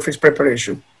poor surface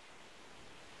preparation.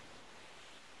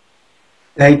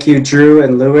 Thank you, Drew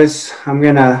and Louis. I'm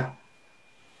gonna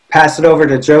pass it over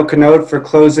to Joe Canode for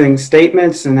closing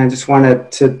statements, and I just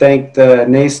wanted to thank the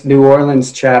NACE New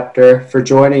Orleans chapter for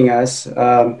joining us.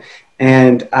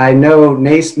 And I know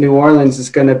NACE New Orleans is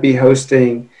going to be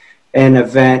hosting an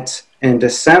event in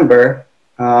December,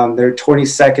 their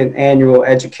 22nd annual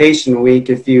education week.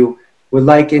 If you would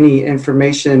like any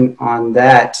information on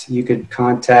that, you could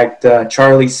contact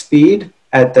Charlie Speed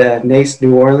at the NACE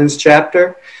New Orleans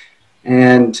chapter.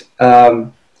 And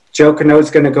Joe Canode's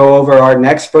going to go over our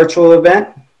next virtual event.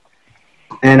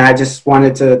 And I just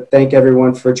wanted to thank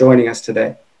everyone for joining us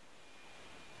today.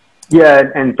 Yeah,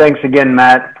 and thanks again,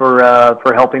 Matt,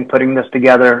 for helping putting this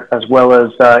together, as well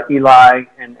as Eli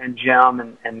and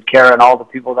Jim and Kara and all the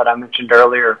people that I mentioned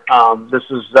earlier. This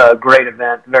is a great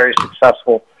event, very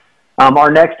successful.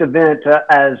 Our next event,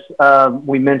 as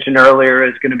we mentioned earlier,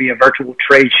 is going to be a virtual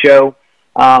trade show.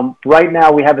 Right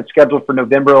now we have it scheduled for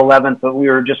November 11th, but we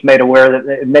were just made aware that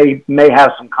it may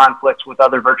have some conflicts with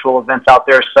other virtual events out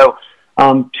there. So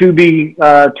to be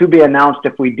announced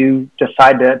if we do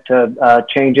decide to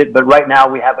change it. But right now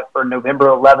we have it for November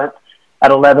 11th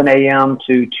at 11 a.m.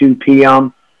 to 2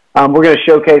 p.m. We're going to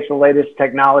showcase the latest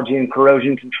technology in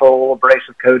corrosion control,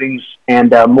 abrasive coatings,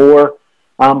 and more.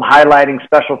 Highlighting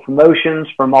special promotions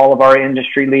from all of our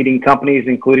industry-leading companies,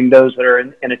 including those that are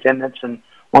in attendance and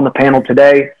on the panel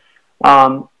today.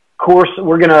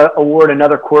 We're going to award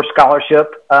another course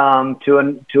scholarship to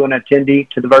an attendee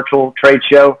to the virtual trade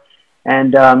show.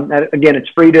 And again, it's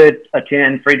free to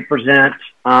attend, free to present,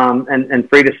 and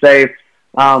free to save.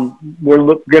 We're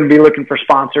going to be looking for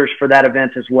sponsors for that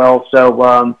event as well.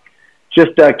 So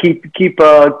just keep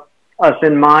us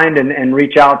in mind and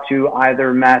reach out to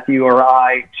either Matthew or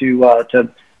I to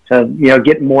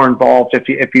get more involved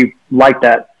if you like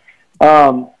that.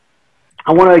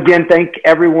 I want to again thank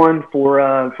everyone for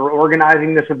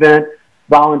organizing this event,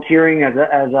 volunteering as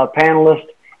a panelist,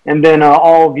 and then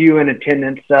all of you in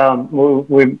attendance.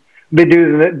 We'd be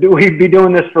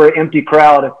doing this for an empty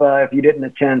crowd if you didn't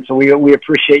attend. So we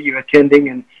appreciate you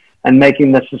attending and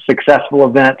making this a successful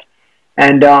event.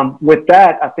 And with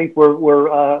that, I think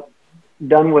we're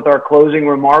done with our closing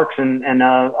remarks. And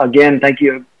again, thank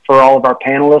you for all of our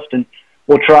panelists, and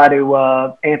we'll try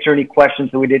to answer any questions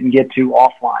that we didn't get to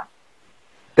offline.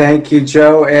 Thank you,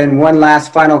 Joe. And one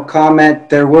last final comment.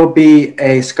 There will be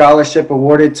a scholarship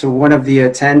awarded to one of the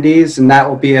attendees, and that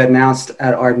will be announced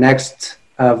at our next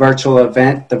virtual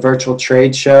event, the virtual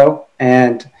trade show.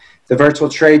 And the virtual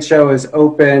trade show is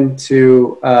open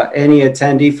to any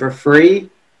attendee for free,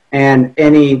 and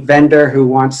any vendor who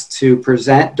wants to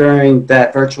present during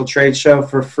that virtual trade show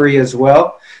for free as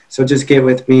well. So just get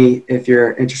with me if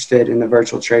you're interested in the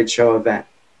virtual trade show event.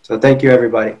 So thank you,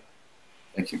 everybody.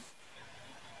 Thank you.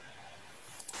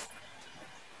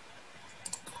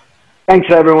 Thanks,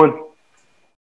 everyone.